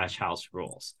instructions / house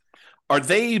rules. Are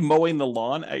they mowing the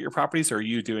lawn at your properties, or are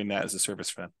you doing that as a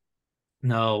service fan?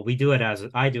 No, I do it as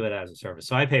a service.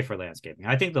 So I pay for landscaping.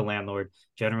 I think the landlord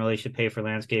generally should pay for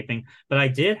landscaping, but I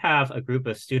did have a group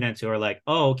of students who are like,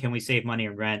 "Oh, can we save money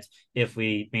in rent if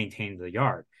we maintain the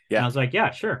yard?" And I Yeah. was like, "Yeah,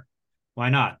 sure. Why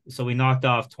not?" So we knocked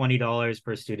off $20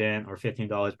 per student or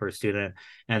 $15 per student,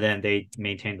 and then they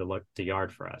maintained the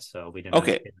yard for us. So we didn't have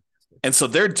to Okay. pay. And so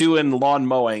they're doing lawn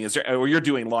mowing. Or you're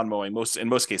doing lawn mowing in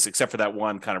most cases, except for that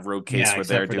one kind of road case Yeah, where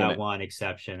they're except for doing that it. one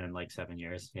exception in like 7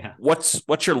 years. Yeah.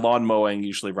 What's your lawn mowing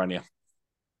usually run you?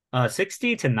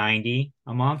 60 to 90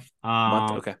 a month. A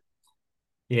month? Okay.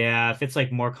 Yeah, if it's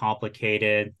like more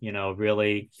complicated,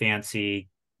 really fancy,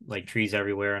 like trees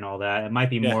everywhere and all that, it might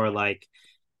be Yeah. more like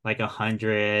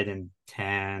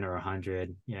 110 or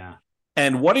 100. Yeah.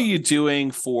 And what are you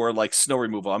doing for like snow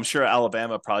removal? I'm sure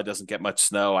Alabama probably doesn't get much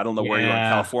snow. I don't know where you are in Yeah.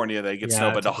 California they get snow,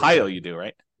 Yeah, but it's a good Ohio question. you do,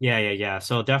 right? Yeah.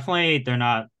 So definitely they're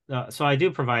not so I do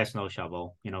provide a snow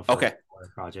shovel, for Okay.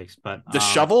 projects, but The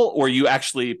shovel, or you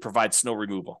actually provide snow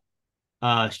removal?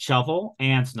 shovel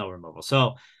and snow removal.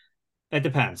 So it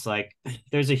depends. Like,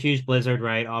 there's a huge blizzard,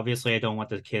 right? Obviously, I don't want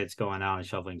the kids going out and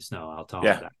shoveling snow. I'll tell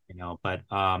them Yeah. that. But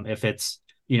if it's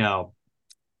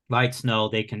light snow,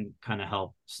 they can kind of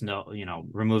help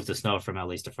remove the snow from at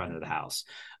least the front of the house.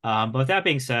 But with that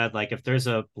being said, like if there's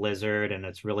a blizzard and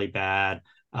it's really bad,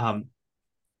 um,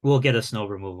 we'll get a snow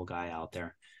removal guy out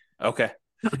there. Okay.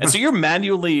 And so you're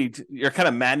kind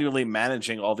of manually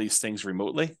managing all these things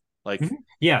remotely? Like,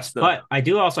 Yes, so, but I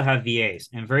do also have VAs,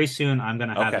 and very soon I'm going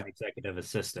to have okay. an executive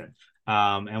assistant.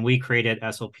 And we created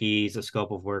SOPs, a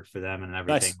scope of work for them, and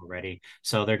everything Nice. already.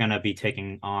 So they're going to be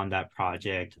taking on that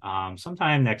project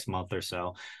sometime next month or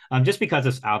so. Just because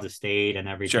it's out of state and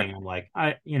Sure. everything, I'm like,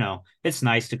 it's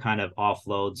nice to kind of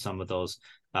offload some of those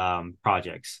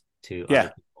projects to other Yeah.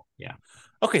 people. Yeah.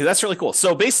 Okay, that's really cool.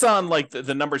 So based on like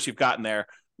the numbers you've gotten there,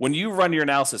 when you run your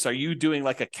analysis, are you doing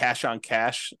like a cash on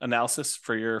cash analysis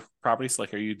for your properties?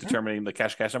 Like, are you determining the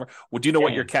cash number? Well, do you know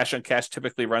what Yeah. your cash on cash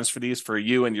typically runs for these for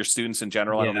you and your students in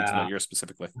general? I don't need to know Yeah. yours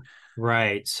specifically.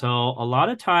 Right. So a lot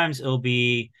of times it'll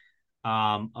be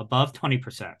above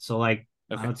 20%. So like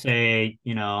I Okay. would say,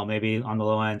 maybe on the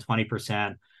low end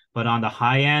 20%, but on the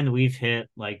high end we've hit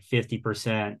like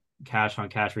 50% cash on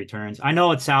cash returns. I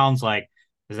know it sounds like,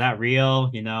 is that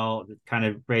real? It kind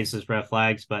of raises red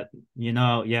flags, but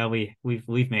yeah,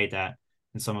 we've made that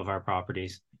in some of our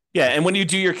properties. Yeah, and when you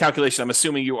do your calculation, I'm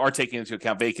assuming you are taking into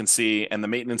account vacancy and the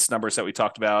maintenance numbers that we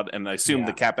talked about, and I assume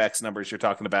the Yeah. capex numbers you're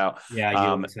talking about, Yeah, you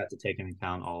always have to take into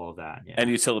account all of that. and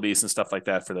Yeah. utilities and stuff like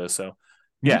that for those. So Mhm.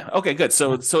 yeah, okay, good.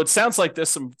 Yeah. So it sounds like there's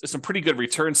some pretty good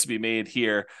returns to be made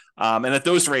here, and at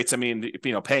those rates, I mean,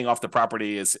 paying off the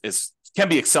property is can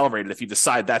be accelerated if you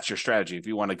decide that's your strategy. If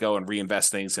you want to go and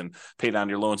reinvest things and pay down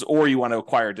your loans, or you want to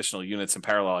acquire additional units in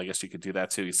parallel, I guess you could do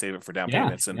that too. You save it for down Yeah,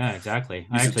 payments and yeah, exactly.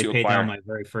 I use it actually to paid down acquire. my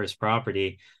very first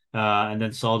property, and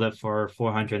then sold it for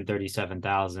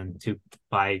 437,000 to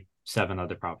buy 7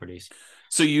 other properties.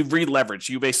 So you re-leveraged.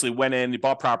 You basically went in, you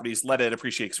bought properties, let it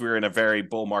appreciate because we were in a very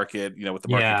bull market, with the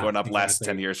market Yeah, going up last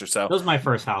 10 exactly. years or so. That was my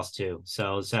first house too,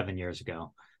 so 7 years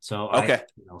ago. So Okay.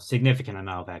 significant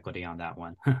amount of equity on that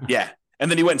one. Yeah. And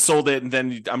then you went and sold it. And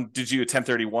then did you a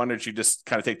 1031 or did you just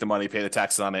kind of take the money, pay the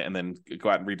taxes on it, and then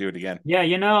go out and redo it again? Yeah,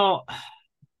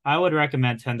 I would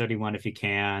recommend 1031 if you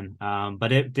can,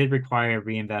 but it did require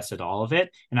reinvested all of it,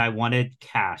 and I wanted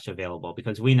cash available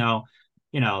because we know,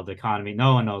 the economy.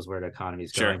 No one knows where the economy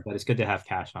is Sure. going, but it's good to have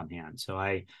cash on hand. So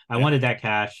I Yeah. wanted that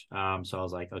cash, so I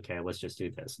was like, okay, let's just do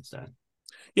this instead.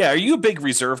 Yeah. Are you a big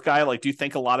reserve guy? Like, do you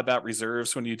think a lot about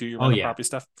reserves when you do your Oh rental yeah. property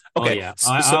stuff? Oh Okay. yeah.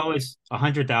 I always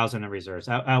 100,000 in reserves.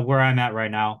 Where I'm at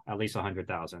right now, at least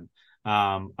 100,000.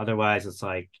 Otherwise it's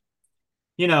like,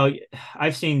 you know,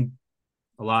 I've seen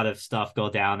a lot of stuff go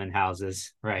down in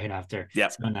houses right after Yeah.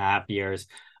 7.5 years.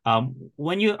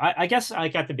 When I guess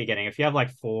like at the beginning, if you have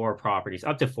like four properties,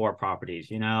 up to four properties,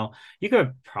 you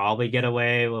could probably get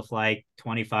away with like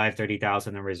 25,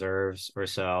 30,000 in reserves or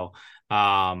so.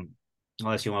 Um,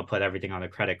 Unless you want to put everything on a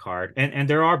credit card. And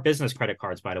there are business credit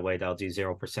cards, by the way, that'll do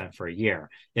 0% for a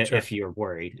year Sure. if you're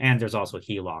worried. And there's also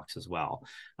HELOCs as well,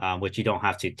 which you don't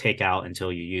have to take out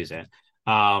until you use it.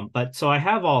 But so I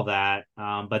have all that.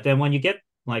 But then when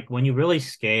you really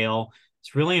scale,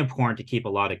 it's really important to keep a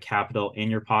lot of capital in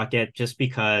your pocket just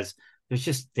because there's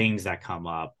just things that come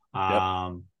up.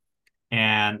 Yep.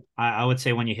 And I would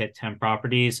say when you hit 10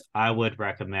 properties, I would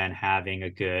recommend having a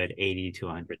good 80 to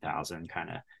 100,000 kind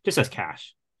of just as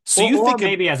cash. So Or, you or think of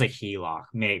maybe as a HELOC,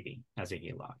 maybe as a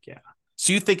HELOC. Yeah.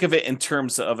 So you think of it in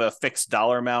terms of a fixed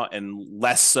dollar amount and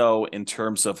less so in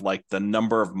terms of like the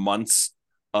number of months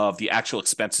of the actual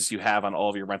expenses you have on all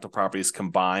of your rental properties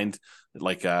combined,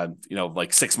 like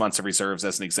like 6 months of reserves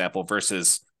as an example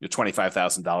versus your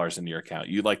 $25,000 in your account.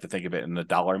 You like to think of it in the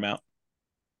dollar amount.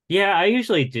 Yeah, I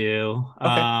usually do.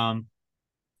 Okay,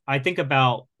 I think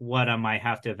about what I might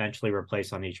have to eventually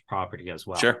replace on each property as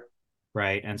well. sure,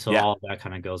 Right. And so yeah, all of that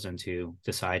kind of goes into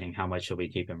deciding how much should we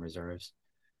keep in reserves.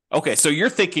 okay. So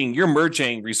you're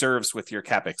merging reserves with your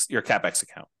capex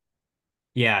account.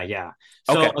 Yeah, yeah.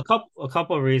 So Okay, a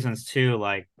couple of reasons too,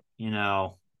 like,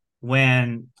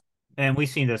 when and we've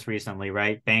seen this recently,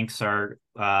 right? Banks are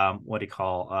what do you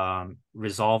call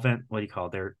resolvent? What do you call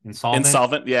it? They're insolvent.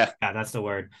 insolvent, yeah. Yeah, that's the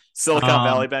word. Silicon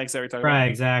Valley banks that we're talking about. Right,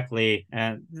 exactly.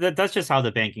 And that's just how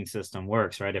the banking system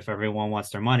works, right? If everyone wants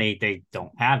their money, they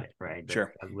don't have it, right? That,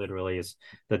 Sure, that literally is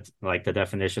like the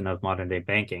definition of modern day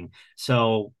banking.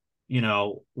 So,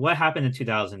 what happened in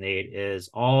 2008 is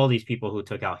all these people who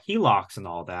took out HELOCs and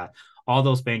all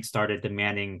those banks started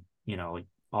demanding,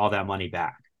 all that money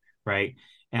back, right?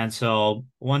 And so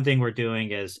one thing we're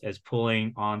doing is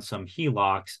pulling on some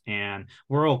HELOCs, and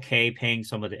we're okay paying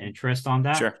some of the interest on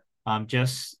that, sure,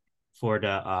 just for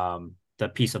the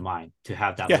peace of mind to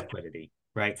have that yeah. liquidity,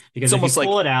 right? It's Because if you almost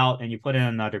pull like it out and you put it in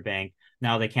another bank,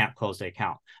 now they can't close the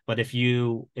account. But if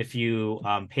you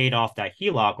paid off that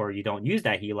HELOC or you don't use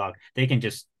that HELOC, they can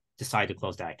just decide to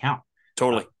close that account. Uh,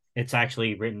 totally, it's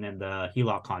actually written in the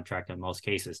HELOC contract in most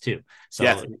cases too.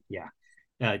 yeah, So yeah,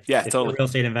 yeah, if you're a totally. real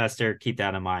estate investor, keep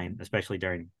that in mind, especially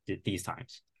during these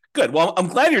times. Good. Well, I'm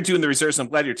glad you're doing the reserves. I'm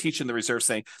glad you're teaching the reserves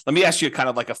thing. Let me ask you kind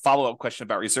of like a follow-up question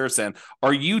about reserves then.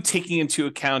 Are you taking into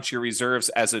account your reserves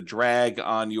as a drag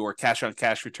on your cash on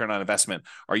cash return on investment?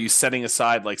 Are you setting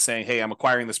aside like saying, hey, I'm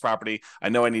acquiring this property. I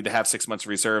know I need to have 6 months of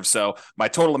reserve. So my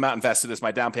total amount invested is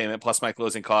my down payment plus my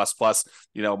closing costs plus,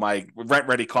 my rent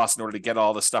ready costs in order to get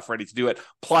all the stuff ready to do it.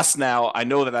 Plus now I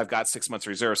know that I've got 6 months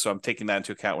reserve. So I'm taking that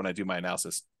into account when I do my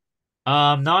analysis. No,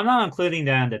 I'm not including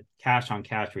that in the cash on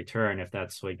cash return if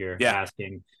that's what you're Yeah.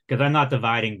 asking, because I'm not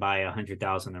dividing by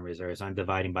 100,000 in reserves. I'm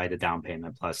dividing by the down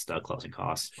payment plus the closing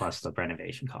costs plus the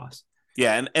renovation costs.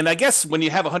 Yeah, and I guess when you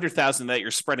have 100,000 that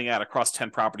you're spreading out across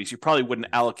 10 properties, you probably wouldn't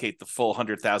allocate the full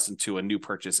 100,000 to a new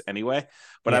purchase anyway.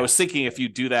 But I Yeah, was thinking if you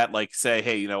do that, like say,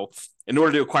 hey, in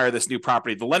order to acquire this new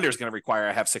property, the lender is going to require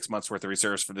I have 6 months worth of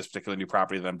reserves for this particular new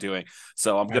property that I'm doing.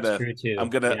 So I'm that's gonna true I'm too.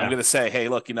 gonna I'm Yeah, gonna say, hey,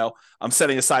 look, I'm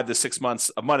setting aside this 6 months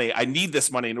of money. I need this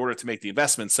money in order to make the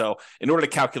investment. So in order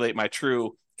to calculate my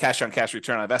true cash on cash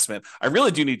return on investment, I really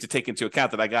do need to take into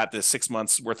account that I got this 6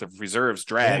 months worth of reserves yeah,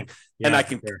 drag, and yeah, I for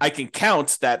can sure. I can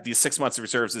count that these 6 months of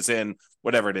reserves is in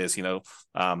whatever it is, your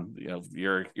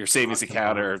savings Stocks and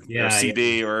account bonds. or Yeah, yeah,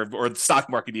 CD or the stock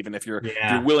market, even if you're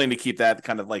yeah, willing to keep that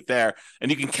kind of like there,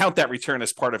 and you can count that return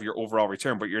as part of your overall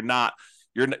return, but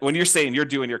when you're saying you're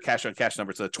doing your cash on cash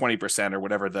number to the 20% or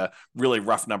whatever the really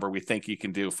rough number we think you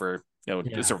can do for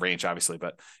it's yeah. a range obviously,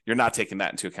 but you're not taking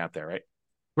that into account there, right?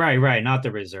 Right, right, not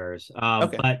the reserves.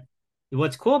 Okay. But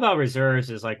what's cool about reserves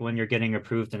is like when you're getting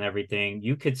approved and everything,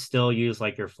 you could still use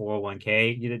like your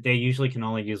 401k. They usually can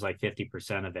only use like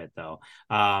 50% of it though.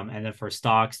 And then for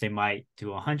stocks, they might do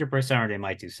 100% or they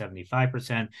might do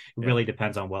 75%. It Yeah. really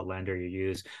depends on what lender you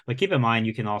use. But keep in mind,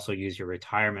 you can also use your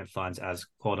retirement funds as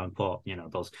quote unquote,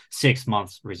 those 6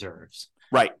 months reserves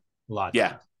Right. a lot of Yeah.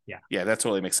 times. Yeah. Yeah, that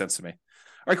totally makes sense to me. All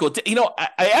right, cool.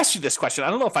 I asked you this question. I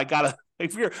don't know if I got a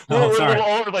if Oh, we're a little sorry.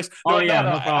 all over the place. Oh No, no, yeah,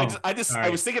 no. no problem. I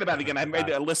Sorry. was thinking about it again. I I made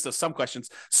forgot. a list of some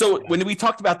questions. So Yeah. when we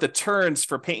talked about the turns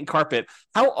for paint and carpet,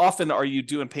 how often are you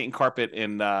doing paint and carpet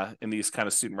in these kind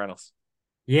of student rentals?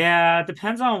 Yeah, it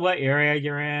depends on what area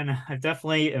you're in. I've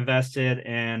definitely invested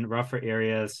in rougher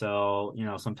areas. So,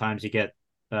 sometimes you get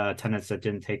tenants that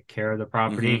didn't take care of the Hmm.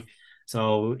 property.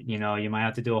 So, you might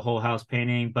have to do a whole house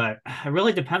painting, but it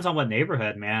really depends on what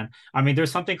neighborhood, man. I mean,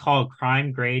 there's something called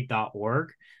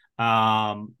crimegrade.org.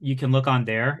 You can look on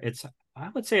there. I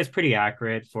would say it's pretty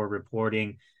accurate for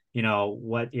reporting,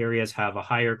 what areas have a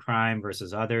higher crime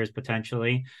versus others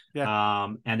potentially. Yeah.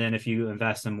 And then if you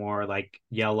invest in more like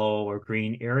yellow or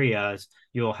green areas,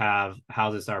 you'll have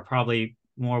houses that are probably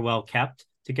more well kept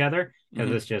together because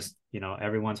Hmm. it's just,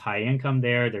 everyone's high income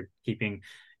there. They're keeping,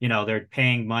 they're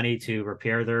paying money to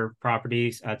repair their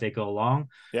properties as they go along.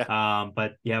 Yeah.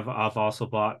 But I've also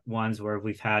bought ones where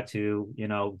we've had to,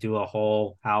 do a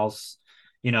whole house,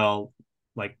 you know,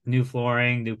 like new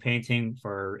flooring, new painting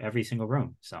for every single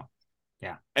room. So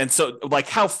yeah. And so, like,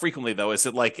 how frequently though? Is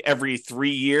it like every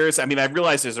 3 years? I mean, I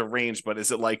realize there's a range, but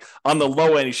is it like on the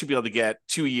low end, you should be able to get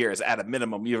 2 years at a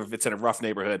minimum, even if it's in a rough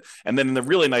neighborhood, and then in the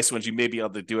really nice ones, you may be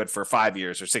able to do it for 5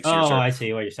 years or 6 years, Oh, or I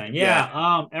see what you're saying. yeah.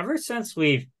 Yeah, ever since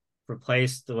we've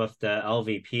replaced with the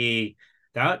LVP,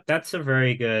 that's a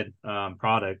very good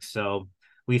product. So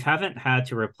we haven't had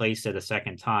to replace it a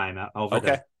second time over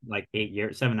the Okay. like 8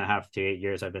 years, 7.5 to 8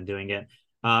 years I've been doing it.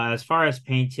 As far as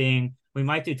painting, we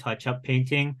might do touch-up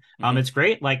painting. Hmm. It's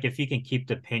great like if you can keep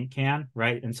the paint can,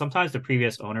 right? And sometimes the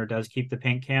previous owner does keep the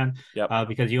paint can, Yep.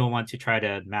 because you don't want to try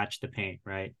to match the paint,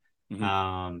 right?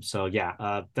 Hmm. So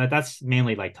yeah, that's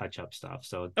mainly like touch up stuff.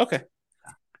 So Okay.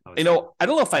 yeah, I would say I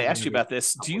don't know if I maybe asked you every about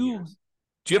this. Do couple of you years.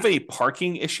 do you have Yeah. any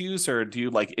parking issues, or do you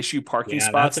like issue parking Yeah,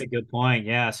 that's spots? a good point.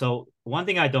 Yeah. So one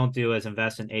thing I don't do is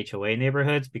invest in HOA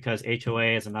neighborhoods because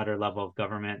HOA is another level of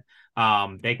government.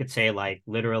 They could say like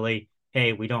literally,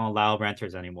 hey, we don't allow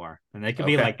renters anymore. And they could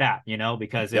be Okay. like that,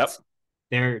 because Yep.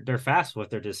 they're fast with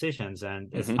their decisions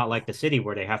and it's Hmm. not like the city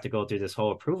where they have to go through this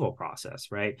whole approval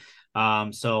process, right?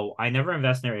 So I never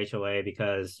invest in their HOA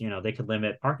because they could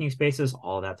limit parking spaces,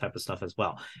 all that type of stuff as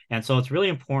well. And so it's really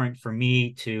important for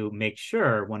me to make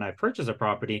sure when I purchase a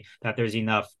property that there's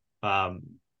enough um,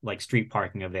 like street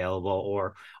parking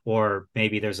available, or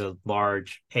maybe there's a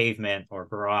large pavement or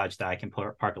garage that I can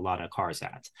park a lot of cars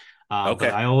at. But Okay.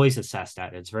 I always assess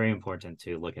that. It's very important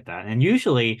to look at that. And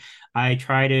usually I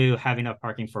try to have enough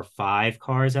parking for 5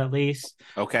 cars at least.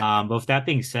 Okay. But with that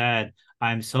being said,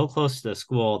 I'm so close to the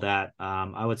school that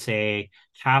I would say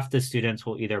half the students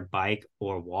will either bike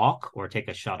or walk or take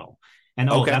a shuttle. And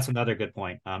oh, Okay. that's another good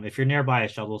point. If you're nearby a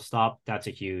shuttle stop, that's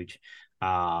a huge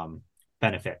um,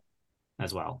 benefit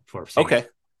as well for safety. Okay.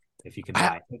 If you can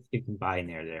buy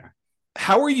near there.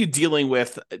 How are you dealing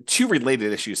with two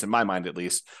related issues in my mind, at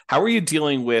least? How are you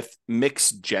dealing with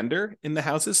mixed gender in the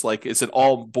houses? Like, is it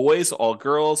all boys, all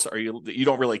girls? Are you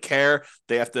don't really care?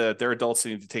 They're adults, they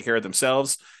need to take care of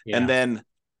themselves. And Yeah. then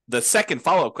the second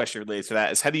follow-up question related to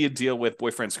that is, how do you deal with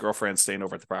boyfriends, girlfriends staying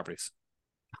over at the properties?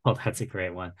 Oh, that's a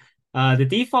great one. The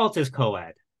default is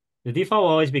co-ed. The default will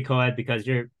always be co-ed because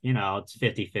it's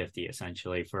 50-50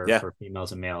 essentially for Yeah.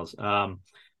 females and males.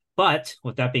 But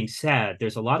with that being said,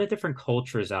 there's a lot of different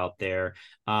cultures out there.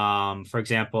 For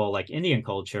example, like Indian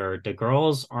culture, the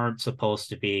girls aren't supposed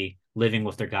to be living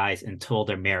with their guys until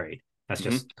they're married. That's Hmm.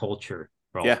 just cultural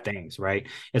Yeah. things, right?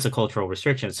 It's a cultural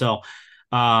restriction. So,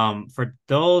 for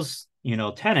those,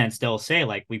 tenants, they'll say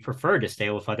like, we prefer to stay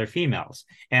with other females.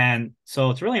 And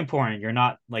so it's really important. You're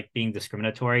not like being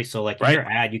discriminatory. So like in Right. your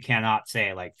ad, you cannot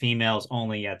say like females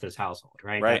only at this household,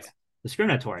 right? Right. That's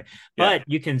discriminatory. Yeah. But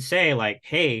you can say like,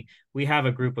 hey, we have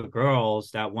a group of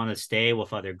girls that want to stay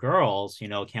with other girls,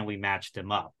 can we match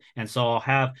them up? And so I'll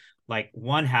have like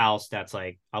one house that's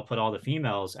like, I'll put all the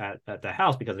females at the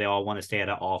house because they all want to stay at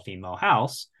an all female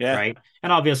house, Yeah. right?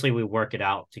 And obviously we work it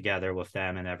out together with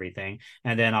them and everything.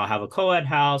 And then I'll have a co-ed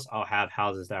house. I'll have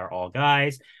houses that are all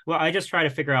guys. Well, I just try to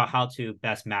figure out how to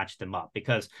best match them up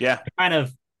because Yeah.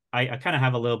 I kind of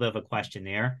have a little bit of a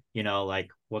questionnaire, like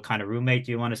what kind of roommate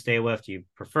do you want to stay with? Do you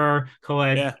prefer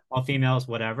co-ed, Yeah. all females,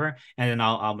 whatever? And then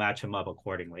I'll match them up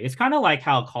accordingly. It's kind of like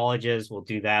how colleges will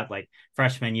do that, like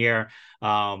freshman year.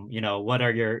 What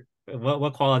are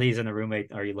what qualities in a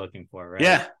roommate are you looking for, right?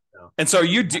 Yeah. So And so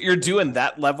you're doing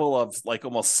that level of like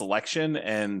almost selection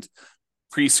and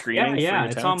yeah, pre-screening for yeah.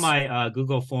 your It's on tenants? my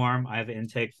Google form. I have an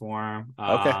intake form.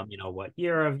 Okay. What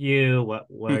year of you, what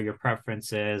Hmm. are your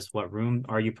preferences, what room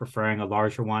are you preferring, a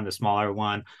larger one, a smaller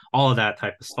one, all of that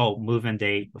type of stuff. Oh, move-in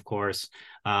date, of course.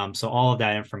 So all of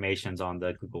that information's on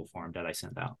the Google form that I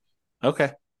send out.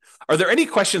 Okay. Are there any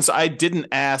questions I didn't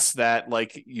ask that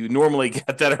like you normally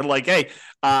get that are like, hey,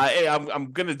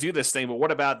 I'm gonna do this thing, but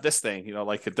what about this thing?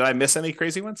 Like, did I miss any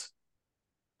crazy ones?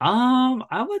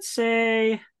 I would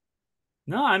say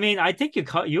No, I mean, I think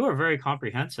you were very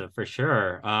comprehensive for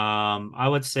sure. I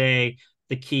would say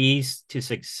the keys to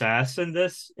success in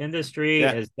this industry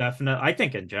Yeah. is definitely, I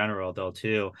think in general though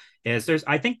too, is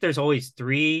I think there's always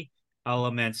three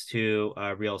elements to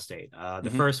real estate. The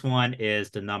Hmm. first one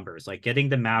is the numbers, like getting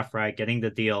the math right, getting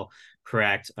the deal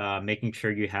correct, making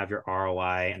sure you have your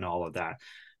ROI and all of that.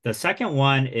 The second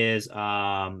one is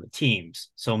teams.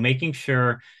 So making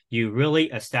sure you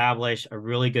really establish a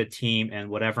really good team in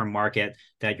whatever market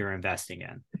that you're investing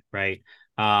in, right?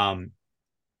 Um,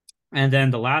 and then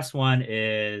the last one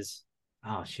is,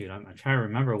 oh shoot, I'm trying to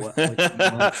remember which one it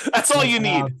was. That's all But you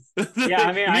need. yeah,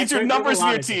 I mean, You need your there's a numbers in lot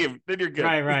your of things. team, then you're good.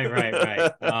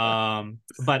 Right.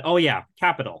 But oh yeah,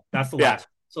 capital. That's the Yeah. last.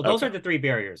 So those Okay. are the three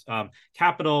barriers.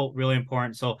 Capital really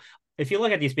important. So if you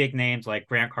look at these big names like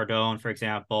Grant Cardone, for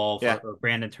example, Yeah. or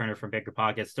Brandon Turner from Bigger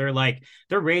Pockets, they're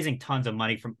raising tons of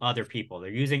money from other people. They're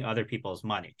using other people's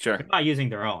money. Sure. They're not using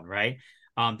their own, right?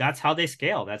 That's how they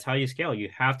scale. That's how you scale. You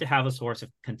have to have a source of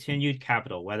continued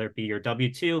capital, whether it be your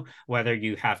W-2, whether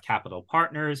you have capital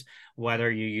partners,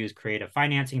 whether you use creative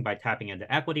financing by tapping into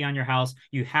equity on your house.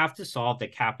 You have to solve the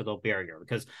capital barrier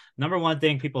because number one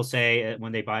thing people say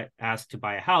when they ask to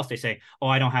buy a house, they say, "Oh,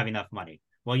 I don't have enough money."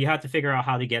 Well, you have to figure out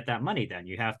how to get that money. Then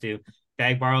you have to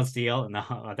beg, borrow, steal, and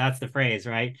that's the phrase,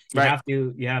 right? Right.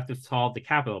 You have to solve the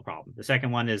capital problem. The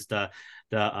second one is the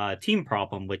team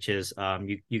problem, which is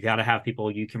you got to have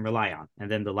people you can rely on. And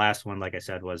then the last one, like I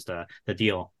said, was the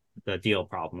deal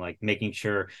problem, like making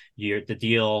sure the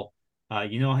deal.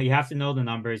 You have to know the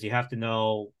numbers, you have to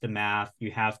know the math,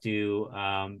 you have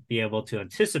to be able to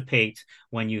anticipate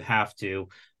when you have to,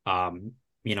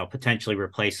 potentially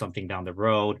replace something down the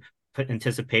road,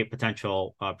 anticipate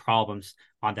potential problems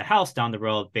on the house down the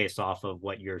road based off of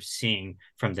what you're seeing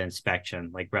from the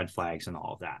inspection, like red flags and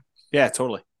all of that. Yeah,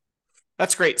 totally.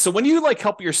 That's great. So when you like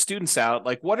help your students out,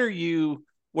 like what are you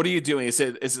doing? Is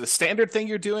it a standard thing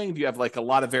you're doing? Do you have like a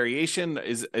lot of variation?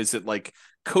 Is it like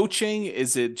coaching?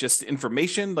 Is it just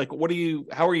information? Like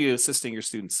how are you assisting your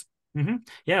students? Mm-hmm.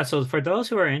 Yeah. So for those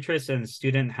who are interested in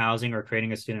student housing or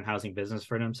creating a student housing business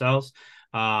for themselves,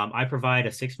 I provide a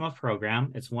 6-month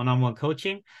program. It's one-on-one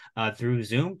coaching through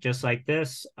Zoom, just like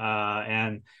this.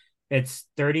 And it's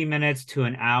 30 minutes to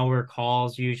an hour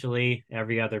calls, usually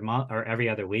every other month or every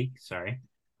other week. Sorry.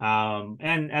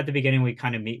 And at the beginning, we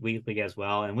kind of meet weekly as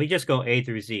well. And we just go A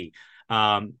through Z.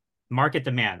 Market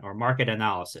demand or market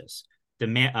analysis,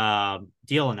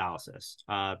 deal analysis,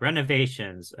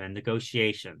 renovations and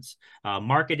negotiations,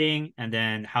 marketing, and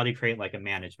then how to create like a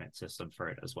management system for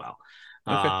it as well.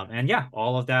 Okay. And yeah,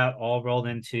 all of that all rolled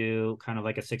into kind of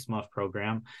like a 6-month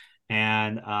program.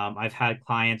 And I've had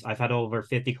over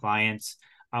 50 clients.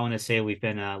 I want to say we've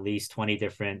been in at least 20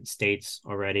 different states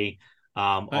already,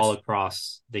 all Nice.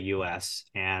 across the US.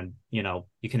 And, you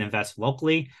can invest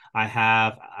locally.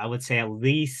 I would say at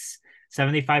least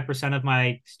 75% of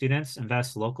my students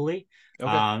invest locally. Okay.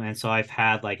 And so I've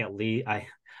had like at least, I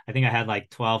think I had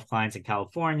like 12 clients in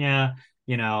California.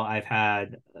 I've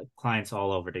had clients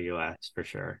all over the US for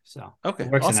sure. So it Okay.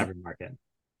 works in Awesome. every market.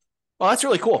 Well, that's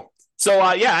really cool.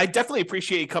 So yeah, I definitely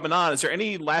appreciate you coming on. Is there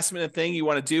any last minute thing you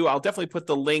want to do? I'll definitely put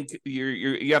the link.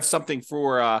 You have something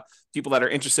for people that are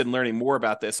interested in learning more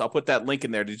about this. I'll put that link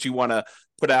in there. Did you want to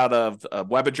put out a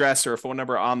web address or a phone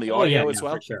number on the Oh yeah, audio as yeah, for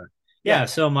well? sure. Yeah. Yeah,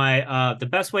 so my the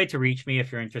best way to reach me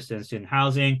if you're interested in student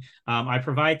housing, I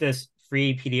provide this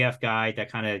free PDF guide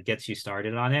that kind of gets you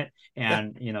started on it Yeah.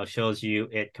 and shows you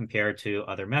it compared to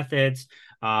other methods.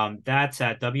 That's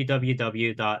at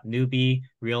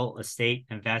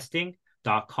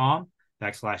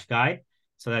www.newbierealestateinvesting.com/guide.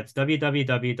 So that's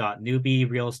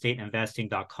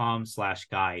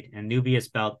www.newbierealestateinvesting.com/guide. And newbie is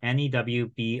spelled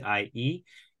NEWBIE.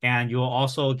 And you'll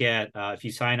also get, if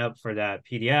you sign up for that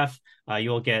PDF,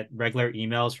 you'll get regular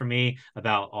emails from me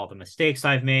about all the mistakes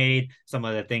I've made, some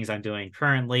of the things I'm doing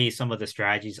currently, some of the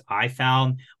strategies I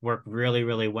found work really,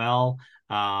 really well.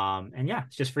 And yeah,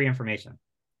 it's just free information.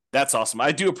 That's awesome.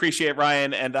 I do appreciate it,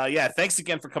 Ryan. And yeah, thanks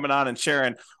again for coming on and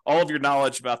sharing all of your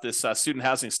knowledge about this student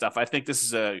housing stuff. I think this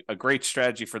is a great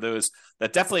strategy for those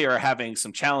that definitely are having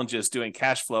some challenges doing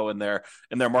cash flow in their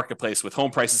marketplace, with home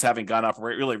prices having gone up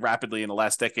really rapidly in the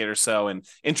last decade or so. And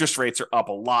interest rates are up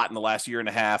a lot in the last year and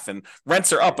a half. And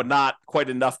rents are up, but not quite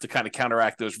enough to kind of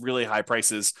counteract those really high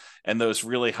prices and those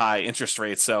really high interest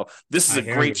rates. So this is a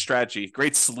great strategy,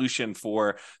 great solution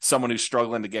for someone who's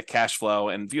struggling to get cash flow.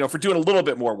 And, for doing a little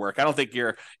bit more work. I don't think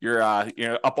you're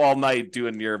up all night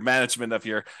doing your management of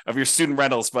your student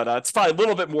rentals, but it's probably a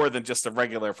little bit more than just a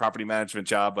regular property management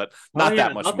job, but not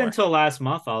that much up more. until last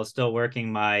month, I was still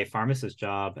working my pharmacist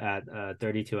job at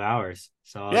 32 hours.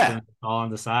 So I was Yeah. doing it all on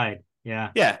the side.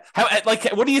 Yeah. Yeah. How, like,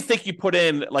 what do you think you put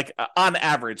in, like, on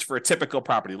average for a typical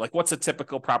property? Like, what's a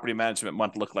typical property management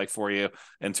month look like for you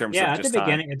in terms of Yeah, at the just time?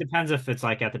 beginning, it depends if it's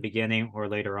like at the beginning or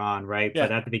later on, right? But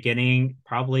Yeah. at the beginning,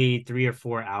 probably 3 or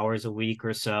 4 hours a week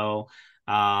or so,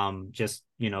 just,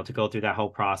 to go through that whole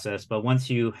process. But once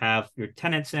you have your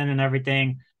tenants in and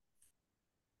everything,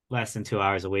 less than 2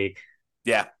 hours a week,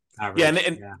 Yeah. Yeah. And, average.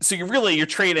 and Yeah, so you're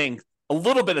trading a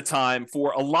little bit of time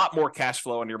for a lot more cash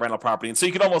flow on your rental property. And so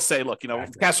you could almost say, look,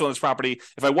 exactly. cash flow on this property,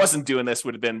 if I wasn't doing this,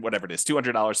 would have been whatever it is,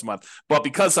 $200 a month. But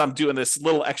because I'm doing this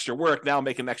little extra work, now I'm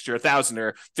making an extra 1,000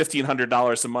 or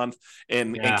 $1,500 a month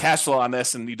in Yeah. cash flow on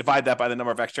this. And you divide that by the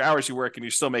number of extra hours you work, and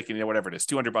you're still making, whatever it is,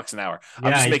 $200 an hour.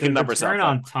 I'm just Yeah, making the numbers return up, but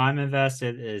on time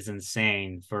invested is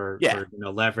insane for yeah.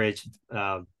 for leverage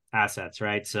assets,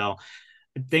 right? So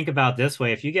think about this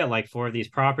way: if you get like 4 of these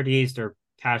properties, they're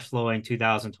cash flowing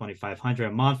 2,000, 2,500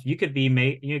 a month. You could be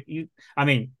made you. I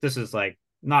mean, this is like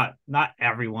not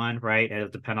everyone, right? It'll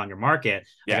depend on your market.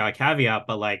 I Yeah. got a caveat,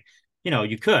 but like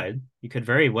you could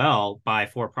very well buy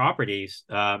 4 properties,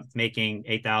 making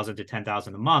 8,000 to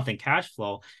 10,000 a month in cash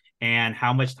flow. And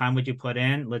how much time would you put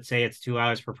in? Let's say it's 2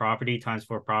 hours per property times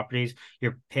 4 properties.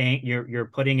 You're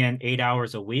putting in 8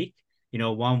 hours a week,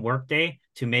 one work day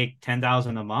to make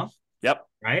 10,000 a month, Yep.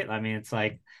 right? I mean, it's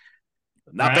like,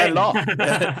 Not bad right? at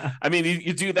all. I mean,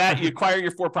 you do that, you acquire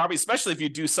your 4 properties, especially if you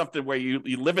do something where you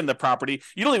live in the property.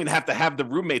 You don't even have to have the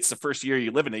roommates the first year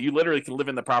you live in it. You literally can live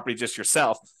in the property just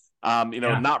yourself.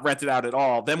 Yeah. Not rent it out at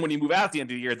all. Then when you move out at the end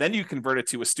of the year, then you convert it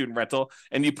to a student rental,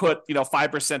 and you put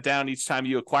 5% down each time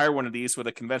you acquire one of these with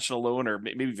a conventional loan, or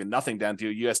maybe even nothing down to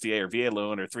a USDA or VA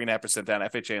loan, or 3.5% down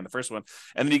FHA in the first one.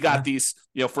 And then you got Yeah. these,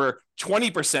 for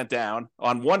 20% down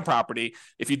on one property.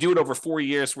 If you do it over 4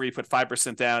 years, where you put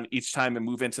 5% down each time and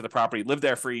move into the property, live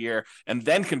there for a year, and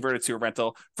then convert it to a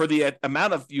rental for the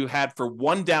amount of you had for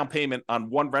one down payment on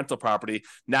one rental property.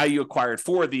 Now you acquired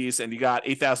 4 of these, and you got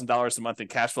 $8,000 a month in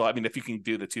cash flow. I mean, if you can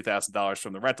do the $2,000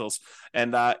 from the rentals,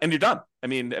 and you're done. I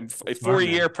mean, a Smart, man.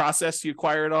 4-year process, you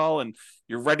acquire it all, and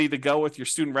you're ready to go with your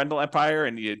student rental empire,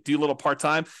 and you do a little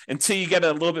part-time until you get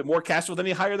a little bit more cash flow. Then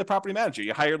you hire the property manager.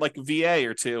 You hire like a VA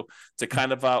or two to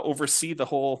kind of oversee the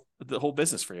whole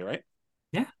business for you, right?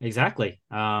 Yeah, exactly.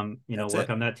 That's Work it.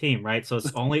 on that team, right? So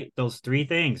it's only those 3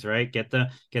 things, right? Get the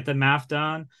math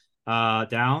down,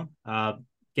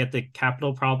 get the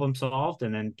capital problem solved,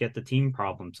 and then get the team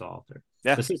problem solved, or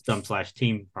Yeah, the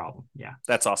system/team problem. Yeah.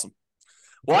 that's awesome.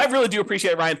 Well, I really do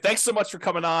appreciate it, Ryan. Thanks so much for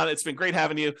coming on. It's been great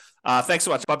having you. Thanks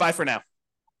so much. Bye-bye for now.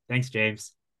 Thanks,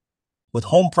 James. With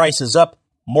home prices up,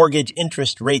 mortgage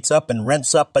interest rates up, and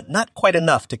rents up, but not quite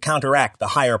enough to counteract the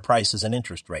higher prices and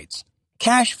interest rates.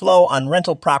 Cash flow on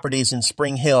rental properties in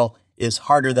Spring Hill is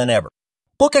harder than ever.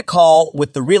 Book a call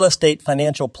with the Real Estate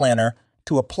Financial Planner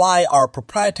to apply our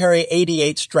proprietary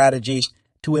 88 strategies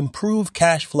to improve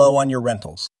cash flow on your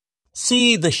rentals.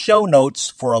 See the show notes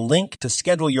for a link to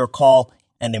schedule your call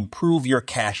and improve your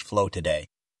cash flow today.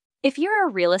 If you're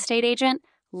a real estate agent,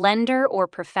 lender, or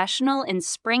professional in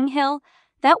Spring Hill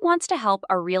that wants to help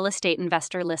our real estate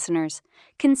investor listeners,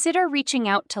 consider reaching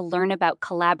out to learn about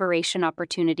collaboration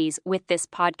opportunities with this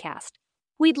podcast.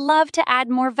 We'd love to add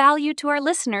more value to our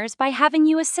listeners by having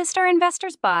you assist our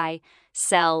investors buy,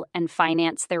 sell, and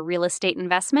finance their real estate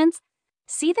investments.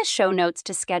 See the show notes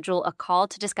to schedule a call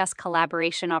to discuss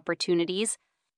collaboration opportunities